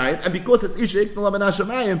Hashemayim, and because it's Isha Ikna Laman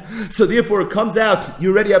Hashemayim, so therefore it comes out,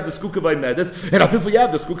 you already have the Skukavai Medes, and if you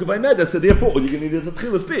have the Skukavai Medes, so therefore all you're going to need is a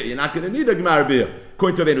Tchilas Bia. You're not going to need a Gemar Bia.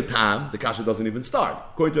 According to Rabbeinu Tam, the kasha doesn't even start.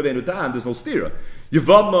 According to Rabbeinu Tam, there's no stira.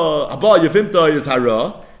 Yavama, Abba Yavimta is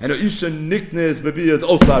hara, and Isha Niknes Babi is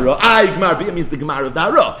also hara. Gmar Bia means the Gemar of the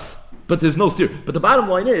hara. But there's no stira. But the bottom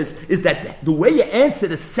line is that the way you answer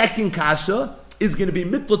the second kasha is going to be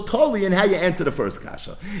mitlatoli in how you answer the first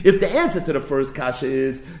kasha. If the answer to the first kasha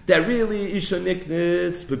is that really Isha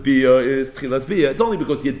Niknes Bia is Tchilas Bia, it's only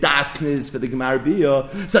because your dasnis for the Gemar Bia.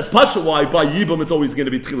 So that's pasha why by Yibum it's always going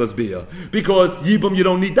to be Tchilas Bia. Because Yibum you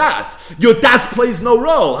don't need das. Your das plays no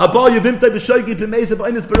role. Habal Yavimta b'shoigi b'meza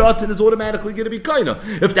b'aynis b'ratzin is automatically going to be kaina.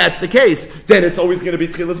 If that's the case, then it's always going to be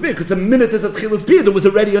Tchilas Bia. Because the minute there's a Tchilas Bia, there was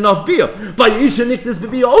already enough Bia. By Isha Niknes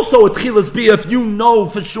Bia also a Tchilas Bia if you know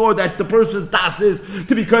for sure that the person's das is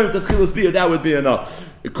to be kind of the Tchilas Bia, that would be enough.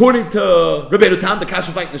 According to Rabbeinu Tam, the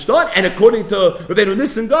Kasha Fight Nishtad, and according to Rabbeinu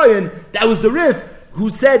Nissim Goyen, that was the Rif who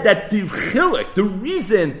said that the Chilik, the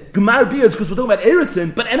reason Gemar Bia is because we're talking about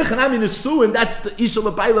Erison, but Enechanami Nesuin, that's the Isha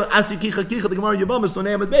L'Baila, Asi Kicha Kicha, the Gemara Yibam is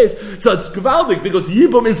Tonei Amid Beis. So it's Gevaldik, because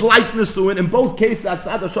Yibam is like Nesuin, in both cases,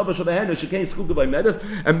 Atzad Shava Shavahena, Shekain Skukavai Medes,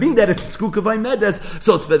 and being that it's Skukavai Medes,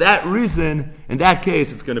 so it's for that reason, in that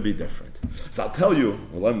case, it's going to be different. So I'll tell you,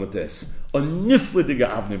 we'll end with this. A niflediga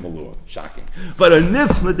avnei maluim. Shocking. But a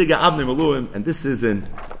niflediga avnei maluim, and this is in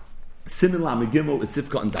Simin Lamed Gimel, it's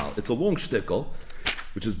Sivka and Dal. It's a long shtickle,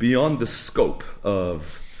 which is beyond the scope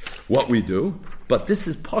of what we do, but this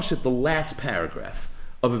is Pashat, the last paragraph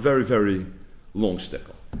of a very, very long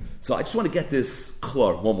shtickle. So I just want to get this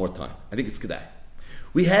klar one more time. I think it's Kedai.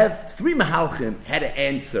 We have three Mahalchim had to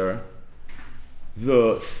answer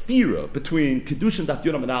the stira between Kiddushin Daf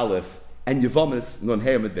Yonam and Aleph and Yevamis Non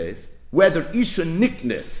Heyam and Beis, whether Isha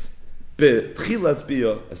Niknes be Tchilas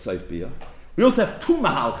Bia or Saif Bia. We also have two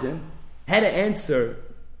Mahalchim had to answer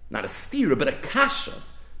not a stira, but a kasha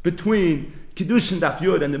between Kiddushin Daf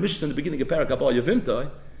Yod and the Mishnah in the beginning of Parak Abba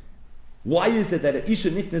Yavimtai. Why is it that a Isha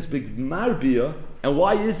Niknes B'Gmar Bia, and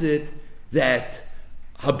why is it that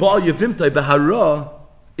Habal Yavimtai B'Hara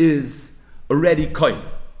is already koina?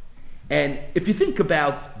 And if you think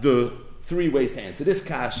about the three ways to answer this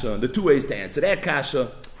kasha, and the two ways to answer that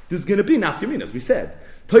kasha, there's going to be nafkaminas. We said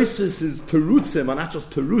Tosfos is terutzim, or not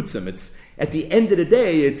just terutzim. It's at the end of the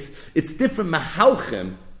day, it's different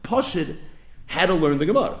mahalchim. Pashid had to learn the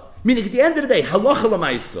Gemara. Meaning, at the end of the day, halacha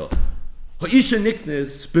l'maisa, ha'isha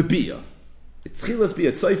niknes bebia. It's chilas bia,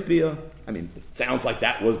 it's soif bia. I mean, it sounds like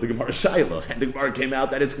that was the Gemara Shaila, and the Gemara came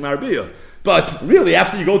out that it's Gemara Bia. But really,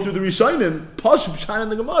 after you go through the Rishonim, Pashut Pshat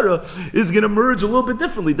and the Gemara is going to merge a little bit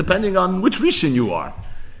differently, depending on which Rishon you are.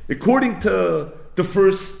 According to the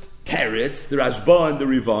first teretz, the Rashba and the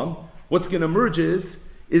Rivam, what's going to emerge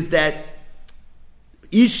is that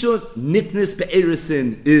Isha Niknis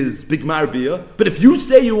Be'erisin is Bigmar Bia, but if you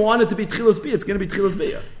say you want it to be Tchilas Bia, it's going to be Tchilas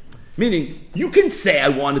Bia. Meaning, you can say I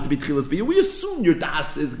want it to be Tchilas Bia, we assume your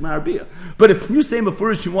Das is Gmar Bia. But if you say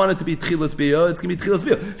Mefurish you want it to be Tchilas Bia, it's going to be Tchilas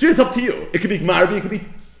Bia. So it's up to you. It could be Gmar Bia, it could be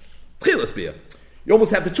Tchilas Bia. You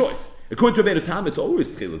almost have the choice. According to Rabbeinu Tam, it's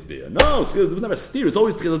always Tchilas Bia. No, there was never a steer, it's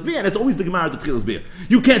always Tchilas Bia, and it's always the Gemara of the Tchilas Bia.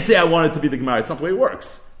 You can't say I want it to be the Gemara, it's not the way it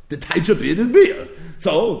works. The Taija Bia is Bia.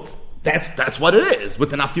 So, that's what it is, with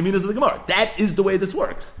the Nafkaminas of the Gemara. That is the way this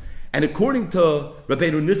works. And according to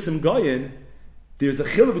Rabbeinu Nissim Goyen, there's a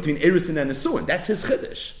chiluk between Erisin and Nesuin. That's his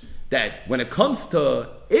chiddush. That when it comes to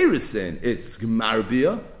Erisin, it's Gmar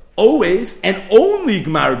Bia, always, and only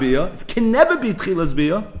Gmar Bia. It can never be Tchilas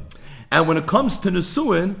Bia. And when it comes to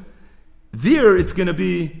Nesuin, there it's going to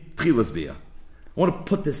be Tchilas Bia. I want to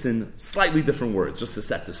put this in slightly different words, just to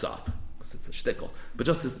set this up. Because it's a shtickle. But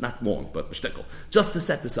just as, not long, but a shtickle. Just to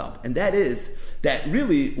set this up. And that is, that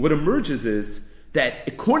really what emerges is, that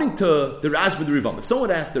according to the Rashba and the Rivam, if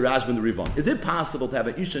someone asks the Rashba and the Rivam, is it possible to have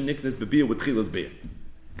an Isha Niknes Bebiyah with Tchilas Biyah?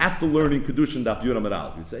 After learning Kiddushin Daf Yud Amud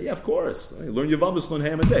Aleph, you'd say, yeah, of course. Learn Yavamas Lon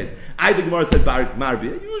Hayam Days. I, the Gemara said Gmar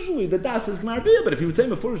Biyah. Usually the Das is Gmar Biyah, but if you would say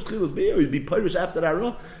Mefurish Tchilas Biyah, you'd be Pirish after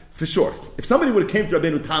that, for sure. If somebody would have came to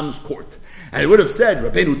Rabbeinu Tam's court, and he would have said,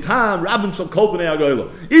 Rabbeinu Tam, Rabbin Shal Kol B'nei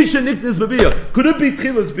Agoylo, Isha Niknes Bebiyah, could it be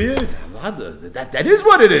Tchilas Biyah? That is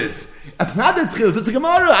what it is. If not that Tchilas, it's a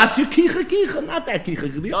Gemara. As you Kicha, not that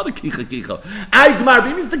Kicha, the other Kicha. I Gmar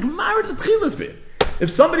Biyah means the Gemara, the Tchilas Biyah. If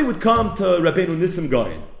somebody would come to Rabbeinu Nissim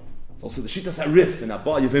Goyen, it's also the Shitas HaRif in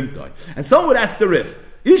Abba Yevimtai, and someone would ask the Rif,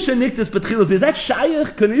 Isha Niktas B'Tchilas Biyah, is that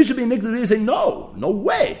Shayach? Can Isha be Niktas Biyah? You say, no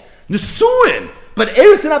way. Nesuin. But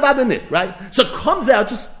Eris and Avadanit, right? So it comes out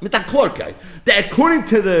just mit klorkai that according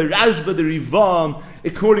to the Rashba, the Rivam,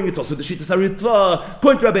 it's also the Shitas HaRitva,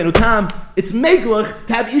 according to Rabbeinu Tam, it's meglach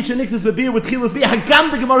to have Isha Niktas B'Biyah with Tchilas Biyah.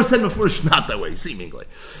 Hagam the Gemara said before, it's not that way, seemingly.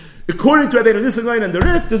 According to Rabbeinu Nissim Goyen and the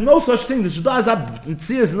Rif, there's no such thing. There's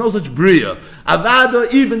no such bria.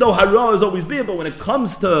 Avada, even though Hara is always bia, but when it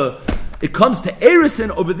comes to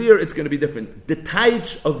Erison over there, it's going to be different. The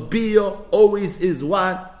taich of bia always is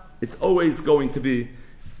what? It's always going to be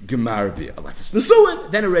Gemar Bia. Unless it's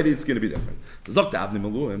Nesuin, then already it's going to be different. So Zok Avni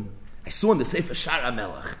Maluim, I saw in the Sefer Shara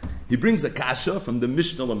Melech, he brings a kasha from the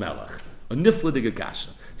Mishnah Lamelech, a nifladig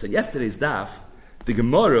kasha. So yesterday's daf, the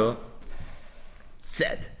Gemara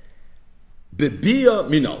said, Bebia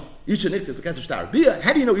Mino. Isha Niktas because Shtar Bia.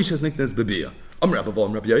 How do you know Isha's Niktas Bebia? Rabbi Vo,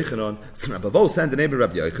 Rabbi Yochanan. Rabbi Vo sent the neighbor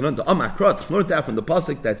Rabbi Yochanan. The Amakratz learned out from the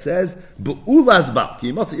pasuk that says Be'ulaz Bal.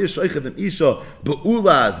 Ki Yimotzi Ish Shoichev and Isha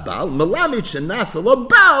Be'ulaz Bal. Melamit Shenasa Lo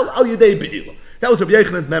Bal Al Yedei Be'ila. That was Rabbi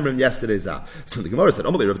Yochanan's memory in yesterday's daf. So the Gemara said,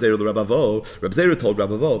 Amalei Rabbi Zera the Rabbi Vo. Rabbi Zera told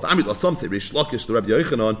Rabbi Vo, Amit Lasam say Rish Lakish to Rabbi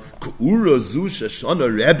Yochanan, Ku'ura Zu Sheshana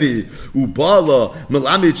Rebbe Ubala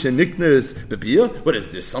Melamit Sheniknes Bebia. What is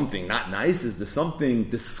this? Something not nice? Is there something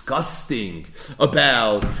disgusting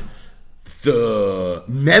about the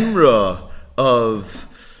memra of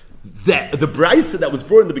the brisa that was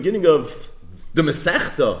brought in the beginning of the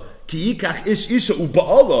Masechta? Ki yikach ish isha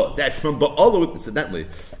u'ba'ala. That from ba'ala. Incidentally,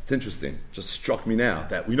 it's interesting. Just struck me now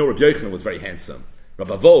that we know Rabbi Yochanan was very handsome.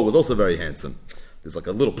 Rabbi Vo was also very handsome. There's like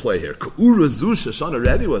a little play here. Ka'ura zu shashana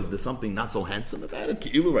Rebbe. Was there something not so handsome about it?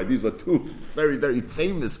 Ki'ilu, right? These were two very, very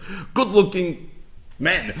famous, good-looking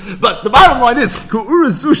men. But the bottom line is, Ku'ura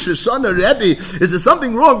zu shashana Rebbe, is there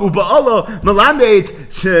something wrong? Uba'ala malamed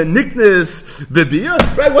sheniknes bebia?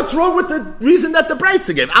 Right? What's wrong with the reason that the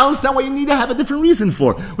Brisa gave? I don't understand why you need to have a different reason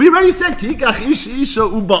for. We already said, Kikach isha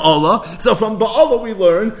uba'ala. So from ba'ala we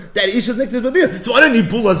learn that isha's niknes bebia. So I don't need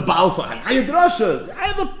bulas ba'al for Hayadrasha. I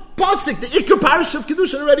have a pasuk, the Ikar Parish of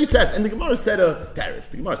Kiddushin already says, and the Gemara said Paris.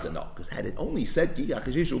 The Gemara said no, because had it only said Kikach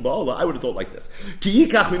Ishishu Uba'ala, I would have thought like this.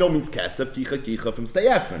 Kikach we know means Kesef, Kicha from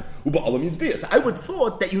Steyefen. Uba'ala means Bia. So I would have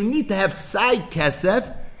thought that you need to have side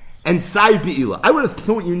Kesef and side Be'ila. I would have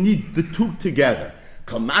thought you need the two together.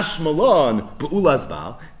 Kamash Malon Be'ulaz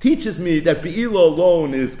Bal teaches me that Be'ila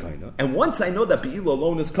alone is Kaina. And once I know that Be'ila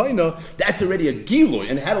alone is Kaina, that's already a Giloy.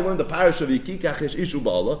 And how to learn the parish of Yikikach Ishu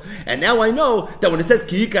Ba'ala. And now I know that when it says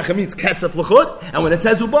Kiyikach it means Kesef L'chud, and when it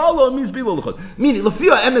says Uba'ala it means Be'ila L'chud. Meaning,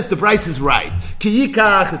 L'fiyah Emes, the Bryce is right.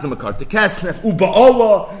 Kiyikach is the Makar to Kesef,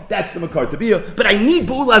 Uba'ala, that's the Makar to Bia. But I need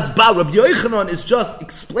Be'ulaz Bal. Rabbi Yochanan is just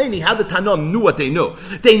explaining how the Tanam knew what they knew.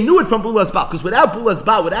 They knew it from Be'ulaz Bal, because without Be'ulaz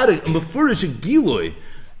Bal, without a Mefurish Giloy,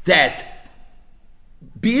 that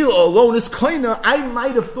Be'ila alone is koina. I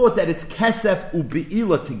might have thought that it's kesef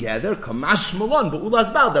u'be'ila together. Kamash malon, but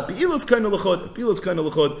ulas bal that be'ila is koina l'chod. Be'ila is koina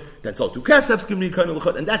l'chod. That's all two kesefs give me koina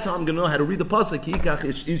l'chod, and that's how I'm going to know how to read the pasuk. Yikach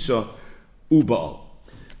ish isha u'ba'al.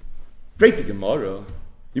 Straight to Gemara.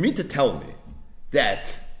 You mean to tell me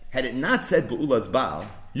that had it not said be'ulas bal,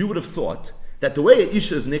 you would have thought that the way an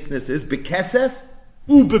isha's nickness is bekesef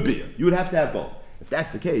u'be'bir. You would have to have both. If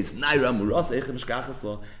that's the case, Naira Murasa,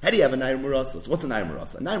 how do you have a Naira Murasa? So what's a Naira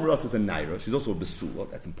Murasa? A Naira Murasa is a Naira. She's also a Besula.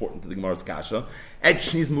 That's important to the Gemara's Kasha. And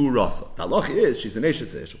she's Murasa. The halacha is, she's a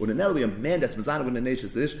Neshes Ish. Ordinarily, a man that's Mazana with a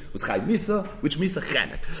Neshes Ish was Chai Misa, which Misa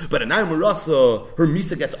Chenek. But a Naira Murasa, her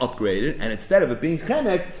Misa gets upgraded, and instead of it being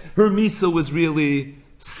Chenek, her Misa was really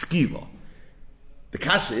Skiva. The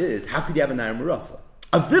Kasha is, how could you have a Naira Murasa?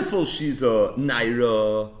 A Vifel, she's a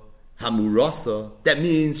Naira Hamurasa. That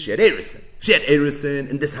means she had Erison. She had Erison,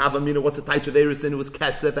 and this Havamina, what's the type of Erison? It was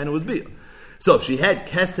Kesef and it was Bia. So if she had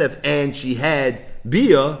Kesef and she had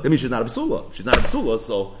Bia, that means she's not a Psula. If she's not a Psula,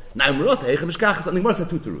 so Naim Rosa, Heichem Mishkachas, and the Gemara said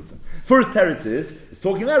two terutzim. First teretz is, it's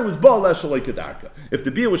talking about it was Baal Shaloi Kedarka. If the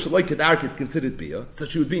Bia was Shaloi Kedarka, it's considered Bia, so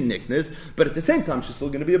she would be Nickness, but at the same time, she's still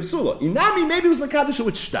going to be a Psula. Inami, maybe it was Makadisha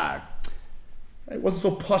with Shtar. It wasn't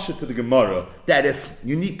so pasha to the Gemara that if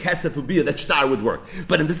you need kesef ubiyah, that shtar would work.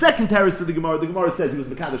 But in the second terrace of the Gemara says he was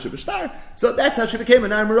mekadosh b'shtar, so that's how she became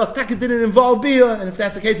an Aymaros. Taka didn't involve biyah, and if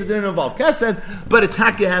that's the case, it didn't involve kesef, but a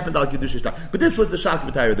taka happened al Kiddushin shtar. But this was the shak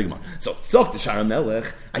b'tayr of the Gemara. So Tzok the Shara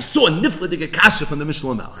Melech, I saw a nifla kasha from the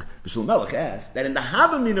Mishnah Melech. Mishnah Melech asked that in the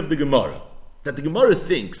Havamin of the Gemara, that the Gemara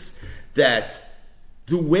thinks that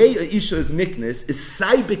the way a Isha's nickness is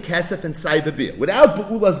Sai Bekesef and Sai Bebir. Without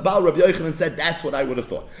Be'ulas Baal, Rabbi Yochanan said, that's what I would have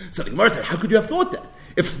thought. So the Gemara said, how could you have thought that?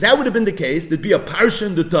 If that would have been the case, there'd be a parsha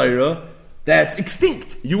in the Torah that's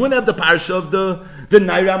extinct. You wouldn't have the parsha of the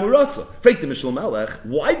Naira Murasa. Fake the Mishal Melech.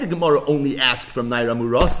 Why did the Gemara only ask from Naira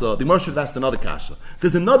Murasa? The Gemara should have asked another kasha.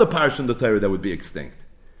 There's another parsha in the Torah that would be extinct.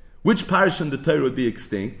 Which parsha in the Torah would be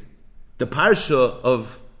extinct? The parsha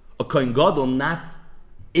of a Kohen Gadol not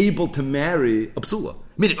able to marry a psula.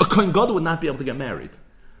 Meaning, a Kohen Gadol would not be able to get married.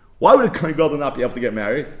 Why would a Kohen Gadol not be able to get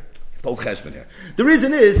married? I've told Cheshbon here. The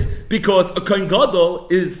reason is because a Kohen Gadol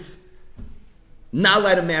is not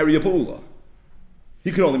allowed to marry a pula. He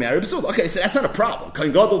could only marry a psula. Okay, so that's not a problem.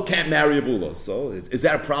 Kohen Gadol can't marry a pula. So is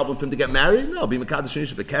that a problem for him to get married? No. Be Mekadosh and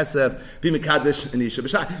Isha B'Kesef, be Mekadosh and Isha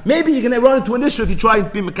B'Shai. Maybe you're going to run into an issue if you try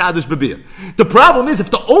and be Mekadosh B'Biyah. The problem is if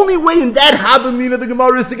the only way in that Havamina of the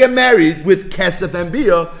Gemara is to get married with Kesef and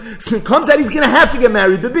Biyah, so it comes out he's going to have to get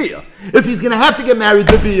married B'Biyah. If he's going to have to get married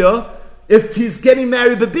B'Biyah, if he's getting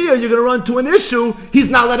married B'Biyah, you're going to run to an issue, he's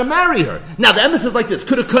not allowed to marry her. Now, the emphasis is like this.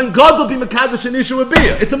 Could a Kohen Gadol be Mekadosh an issue with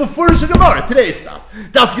Biyah? It's a Mefurish Gemara, today's stuff.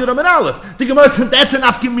 Daf Yudam and Aleph. The Gemara said that's an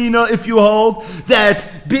Afkamina if you hold that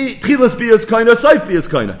Tchilas Biyah is Kohen or Soif Biyah is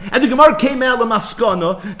Kohen. And the Gemara came out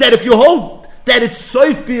Lamaskana that if you hold that it's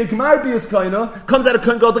Soif Biyah, Gemar Biyah is Kohen, comes out of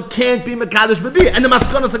Kohen Gadol that can't be Mekadosh B'Biyah. And the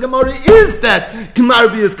Maskana of Gemara is that Gemar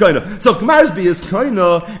Biyah is Kohen. So if Gemar Biyah is Kohen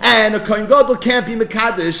and a Kohen Gadol can't be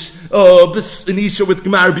Mekadosh an Isha with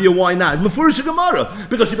Gemar Biyah, why not? Mefurish Gemara,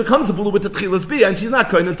 because she becomes a bula with the Tchilas Biyah and she's not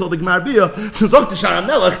Kohen until the Gemar Biyah. So Zok the Shara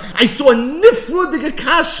Melech, I saw a nifla de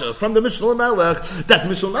Kasha from the Mishnah Melech that the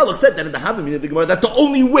Mishnah Melech said that in the Havamina of the Gemara that the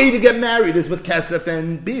only way to get married is with Kesef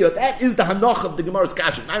and Biyah. That is the Hanach of the Gemara's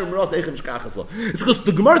Kasha. It's because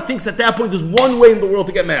the Gemara thinks at that point there's one way in the world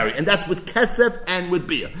to get married, and that's with Kesef and with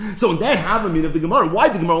Biyah. So in that Havamina of the Gemara, why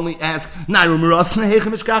did the Gemara only ask Naira Mirasna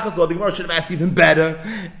Heichem Mishkachas? The Gemara should have asked even better.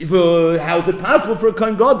 How is it possible for a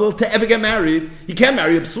Kohen Gadol to ever get married? He can't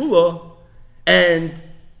marry a psula, and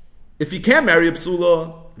if he can't marry a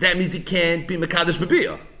psula, that means he can't be Mekadosh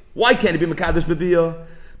B'Biyah. Why can't he be Mekadosh B'Biyah?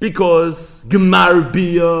 Because Gemar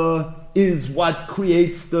Biyah is what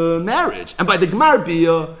creates the marriage. And by the Gemar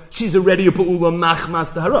Biyah, she's already a Pa'ula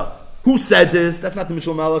Machmas Tahara. Who said this? That's not the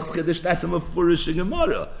Mishal Malach's Chiddush, that's a Mefurish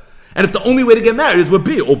Gemara. And if the only way to get married is with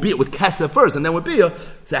Biyah, albeit with Kesef first, and then with Biyah,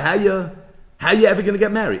 so how you ever going to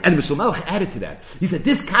get married? And the Mishal Malach added to that. He said,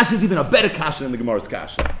 this Kasha is even a better Kasha than the Gemara's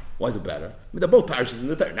Kasha. Why is it better? I mean, they're both parishes in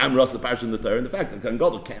the Torah. Now I'm Ross the parish in the Torah, and the fact that Kohen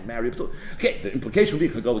Gadol can't marry. So, okay, the implication would be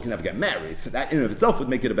Kohen Gadol can never get married. So that in and of itself would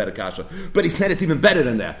make it a better kasha. But he said it's even better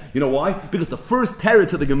than that. You know why? Because the first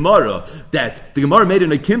teretz of the Gemara that the Gemara made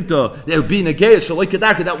in a Kimta, there would be Negei Shaloi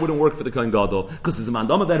Kedarka, that wouldn't work for the Kohen Gadol. Because there's a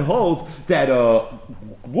mandama that holds that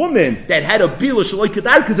woman that had a bila Shaloi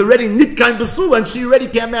Kedarka is already nitkain basula, and she already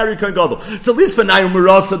can't marry Kohen Gadol. So at least for Nair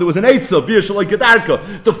Marasa, there was an eitzah, bila Shaloi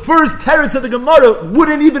Kedarka. The first teretz of the Gemara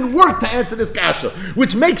wouldn't even work to answer this kasha,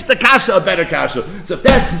 which makes the kasha a better kasha. So if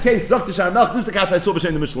that's the case, Zok Tishar Melch, this is the kasha I saw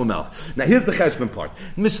b'shem the Mishnah Melch. Now here's the cheshbon part.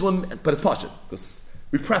 Mishnah, but it's pashut, because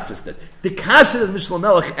We prefaced it. The kasha that Mishnah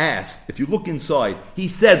Melech asked, if you look inside, he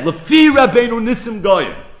said, Lefi Rabbeinu Nisim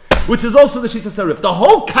Goyim, which is also the Shita Sarif. The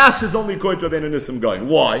whole kasha is only according to Rabbeinu Nisim Goyim.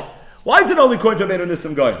 Why? Why is it only according to Rabbeinu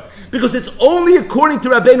Nisim Goyim? Because it's only according to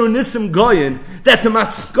Rabbeinu Nisim Goyim that the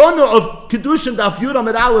maskana of Kiddushin Daf Yud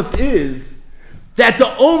Amud Aleph is that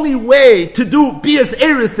the only way to do Bias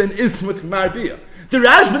Erison is with Gemar Bia. The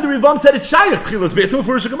Rashba, the Rivam said it's Shayach Tchilas Bia. It's a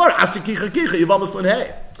Furush Gemara. Asi Kicha Kicha, Yivam Uslun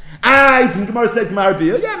Hey. The Gemara said Gemar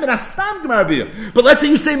Bia. Yeah, Minastam Gemar Bia. But let's say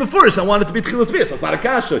you say Mefurish, I want it to be Tchilas Bia. So it's not a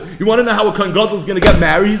kasha. You want to know how a Kohen Gadol is going to get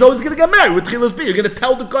married? He's always going to get married with Tchilas Bia. You're going to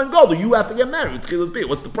tell the Kohen Gadol, you have to get married with Tchilas Bia.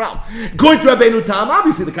 What's the problem? According to Rabbeinu Tam,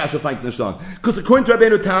 obviously the kasha finds Nishon. Because according to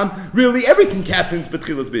Rabbeinu Tam, really everything happens but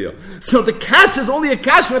Tchilas Bia. So the kasha is only a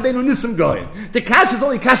kasha Rabbeinu Nisim Goyim. The kasha is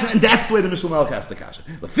only a kasha, and that's the way the Mishnah Melech has the kasha.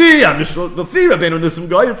 Lefi Rabbeinu Nisim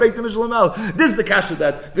Goyim, fake the Mishnah Melech. This is the kasha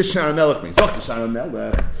that the Shara Melech brings. Zok Shara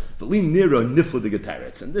Melech. And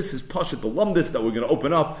this is Pashat the Lumdis that we're going to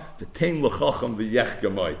open up. And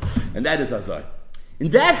that is Azai.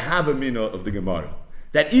 In that Havamina of the Gemara,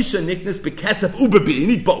 that Isha Niknas Bekesef Uberbi, you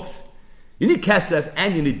need both. You need Kesef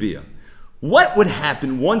and you need Bia. What would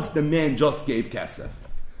happen once the man just gave Kesef?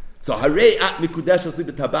 So Harei at Mikudesh Asli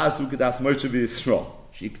B'Tabasu Kedas Mercha V'Yisrael.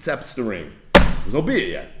 She accepts the ring. There's no Bia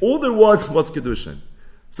yet. All there was Kiddushin.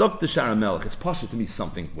 Zok the Shara Melech. It's Pashat to me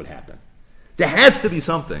something would happen. There has to be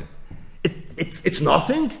something. It's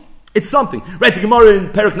nothing. It's something. Right, the Gemara in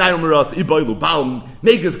Perek Nayim Maras, Iboilu, Baum,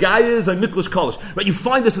 Megas Gayas, and Miklish Kolish. Right, you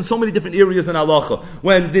find this in so many different areas in Halacha.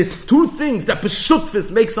 When there's two things that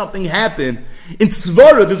Peshutfis make something happen, in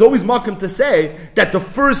Tzvara, there's always makom to say that the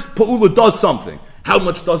first Pa'ula does something. How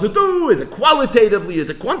much does it do? Is it qualitatively? Is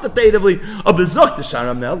it quantitatively? A bezok the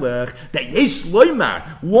Shara Melech, that Yesh Loimar,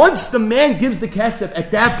 once the man gives the kesef,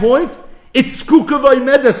 at that point, it's Skukavai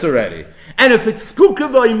Medes already. And if it's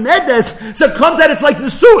Skukavai Medes, so it comes out it's like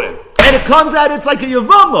Nesuin. And it comes out it's like a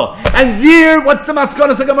Yavama. And there, what's the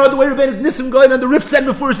Maskana? The way Rabbeinu Nisim going and the Rif said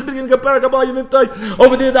before, it's the beginning of Parakabah Yavimtai.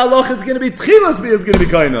 Over there, the Allah is going to be Tchilas Bia is going to be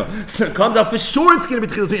Kaina. So it comes out for sure it's going to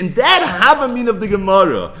be Tchilas Bia. And that Havamin of the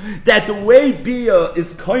Gemara, that the way Bia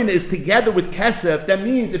is Kaina is together with Kesef, that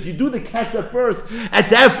means if you do the Kesef first, at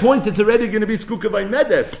that point it's already going to be Skukavai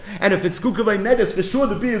Medes. And if it's Skukavai Medes, for sure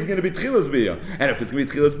the Bia is going to be Tchilas Bia. And if it's going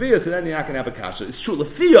to be Tchilas Bia, so then you're not going to have a Kasha. It's true.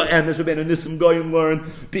 Lafia, and as Rabbeinu Nisim Goyim learned,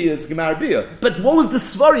 Bia is Gemar Bia. But what was the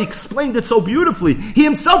Svar? He explained it so beautifully. He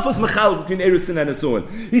himself was Mechal between Erisin and Esuin.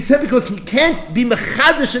 He said because he can't be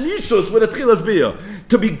Mechadish and Ishus with a Tchilas Bia.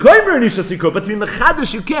 To be Goymer and Ishus you could, but to be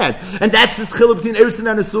Mechadish you can't. And that's the Schil between Erisin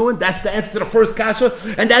and Esuin. That's the answer to the first Kasha.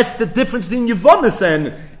 And that's the difference between Yevonis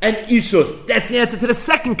and Ishus. That's the answer to the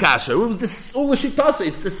second Kasha. It was this Ula Shitasa.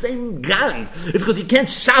 It's the same gang. It's because you can't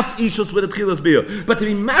shaf Ishus with a Tchilas Bia. But to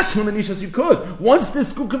be Mashlim and Ishus you could. Once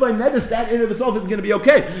this Kukavai Medes, that in of itself is going to be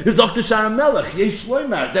okay. This Dr. Shara Melech, Yesh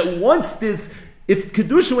Loimar, that once this, if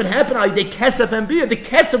Kedusha would happen, the Kesef and Bia, the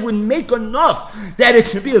Kesef would make enough that it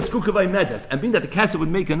should be a Skukavai Medes. And being that the Kesef would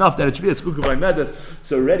make enough that it should be a Skukavai Medes,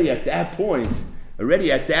 so already at that point,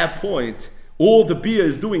 all the Bia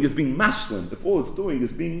is doing is being mashlim. If all it's doing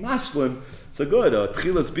is being mashlim, so good.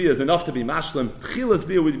 Tchilas Bia is enough to be mashlim. Tchilas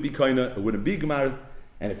Bia would be Kaina, it wouldn't be Gemar.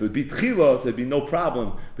 And if it would be Tchilas, there'd be no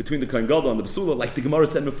problem between the Kohen Gadol and the Basula, like the Gemara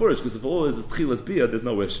said Mefurish, because if all it is Tchilas Bia, there's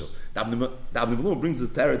no issue. Davnei Blum brings his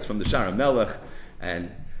teretz from the Shara Melech,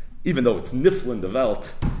 and even though it's Niflin, the Welt,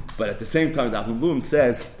 but at the same time, Davnei Blum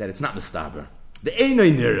says that it's not Mistaber. The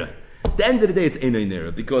Einay Nira. At the end of the day, it's Einay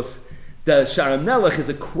Nira, because the Shara Melech is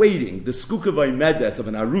equating the Skukavai Medes of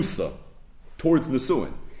an Arusa towards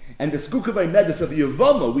Nesuin. And the Skukavai Medes of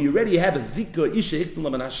Yavama, we already have a Zika, Isha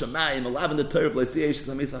Hiktulam and Hashemayim, a lavender Torah,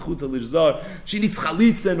 she needs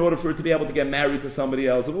Chalitza in order for her to be able to get married to somebody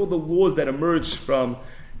else. And all the laws that emerge from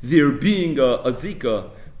there being a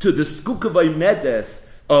Zika to the Skukavai Medes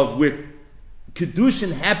of where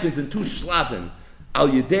Kiddushin happens in two Shlavim, Al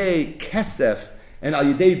Yedei Kesef and Al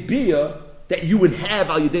Yedei Bia, that you would have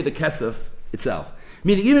Al Yedei the Kesef itself.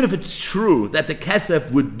 Meaning, even if it's true that the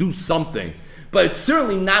Kesef would do something, but it's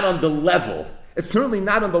certainly not on the level. It's certainly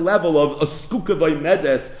not on the level of a Skukavai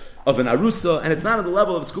Medes of an Arusa, and it's not on the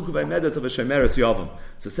level of a Skukavai Medes of a Shemeres Yavam.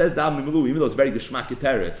 So it says Davnei Blum, even though it's very Geshmak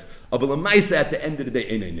Teretz, but Lamaisa at the end of the day,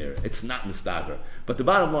 Einay Nira. It's not Mistaber. But the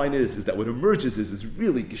bottom line is that what emerges is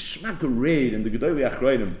really Geshmak Raid and the Gedolei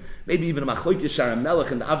Achroinim, maybe even a Machloik Shara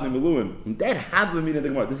Melech and the Avnei Blum. And that Havamina of the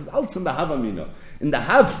Gemara. This is outside the Havamina. In the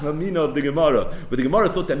Havamina of the Gemara, where the Gemara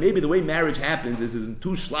thought that maybe the way marriage happens is in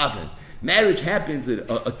two Shlavim. Marriage happens at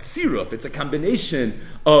a tziruf. It's a combination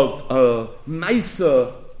of a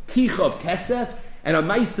maisa kicha of kesef and a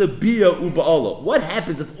maisa bia uba'ala. What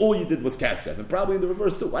happens if all you did was kesef? And probably in the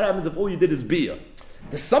reverse too. What happens if all you did is bia?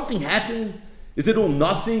 Does something happen? Is it all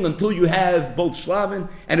nothing until you have both shlavin?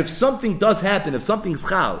 And if something does happen, if something's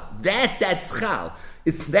chal, that's chal.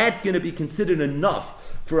 Is that going to be considered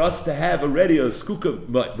enough for us to have already a skuka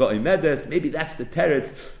va'imedes? Maybe that's the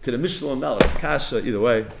teretz to the Mishnah Melech's kasha. Either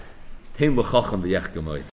way, tein l'chacham v'yech gemoed.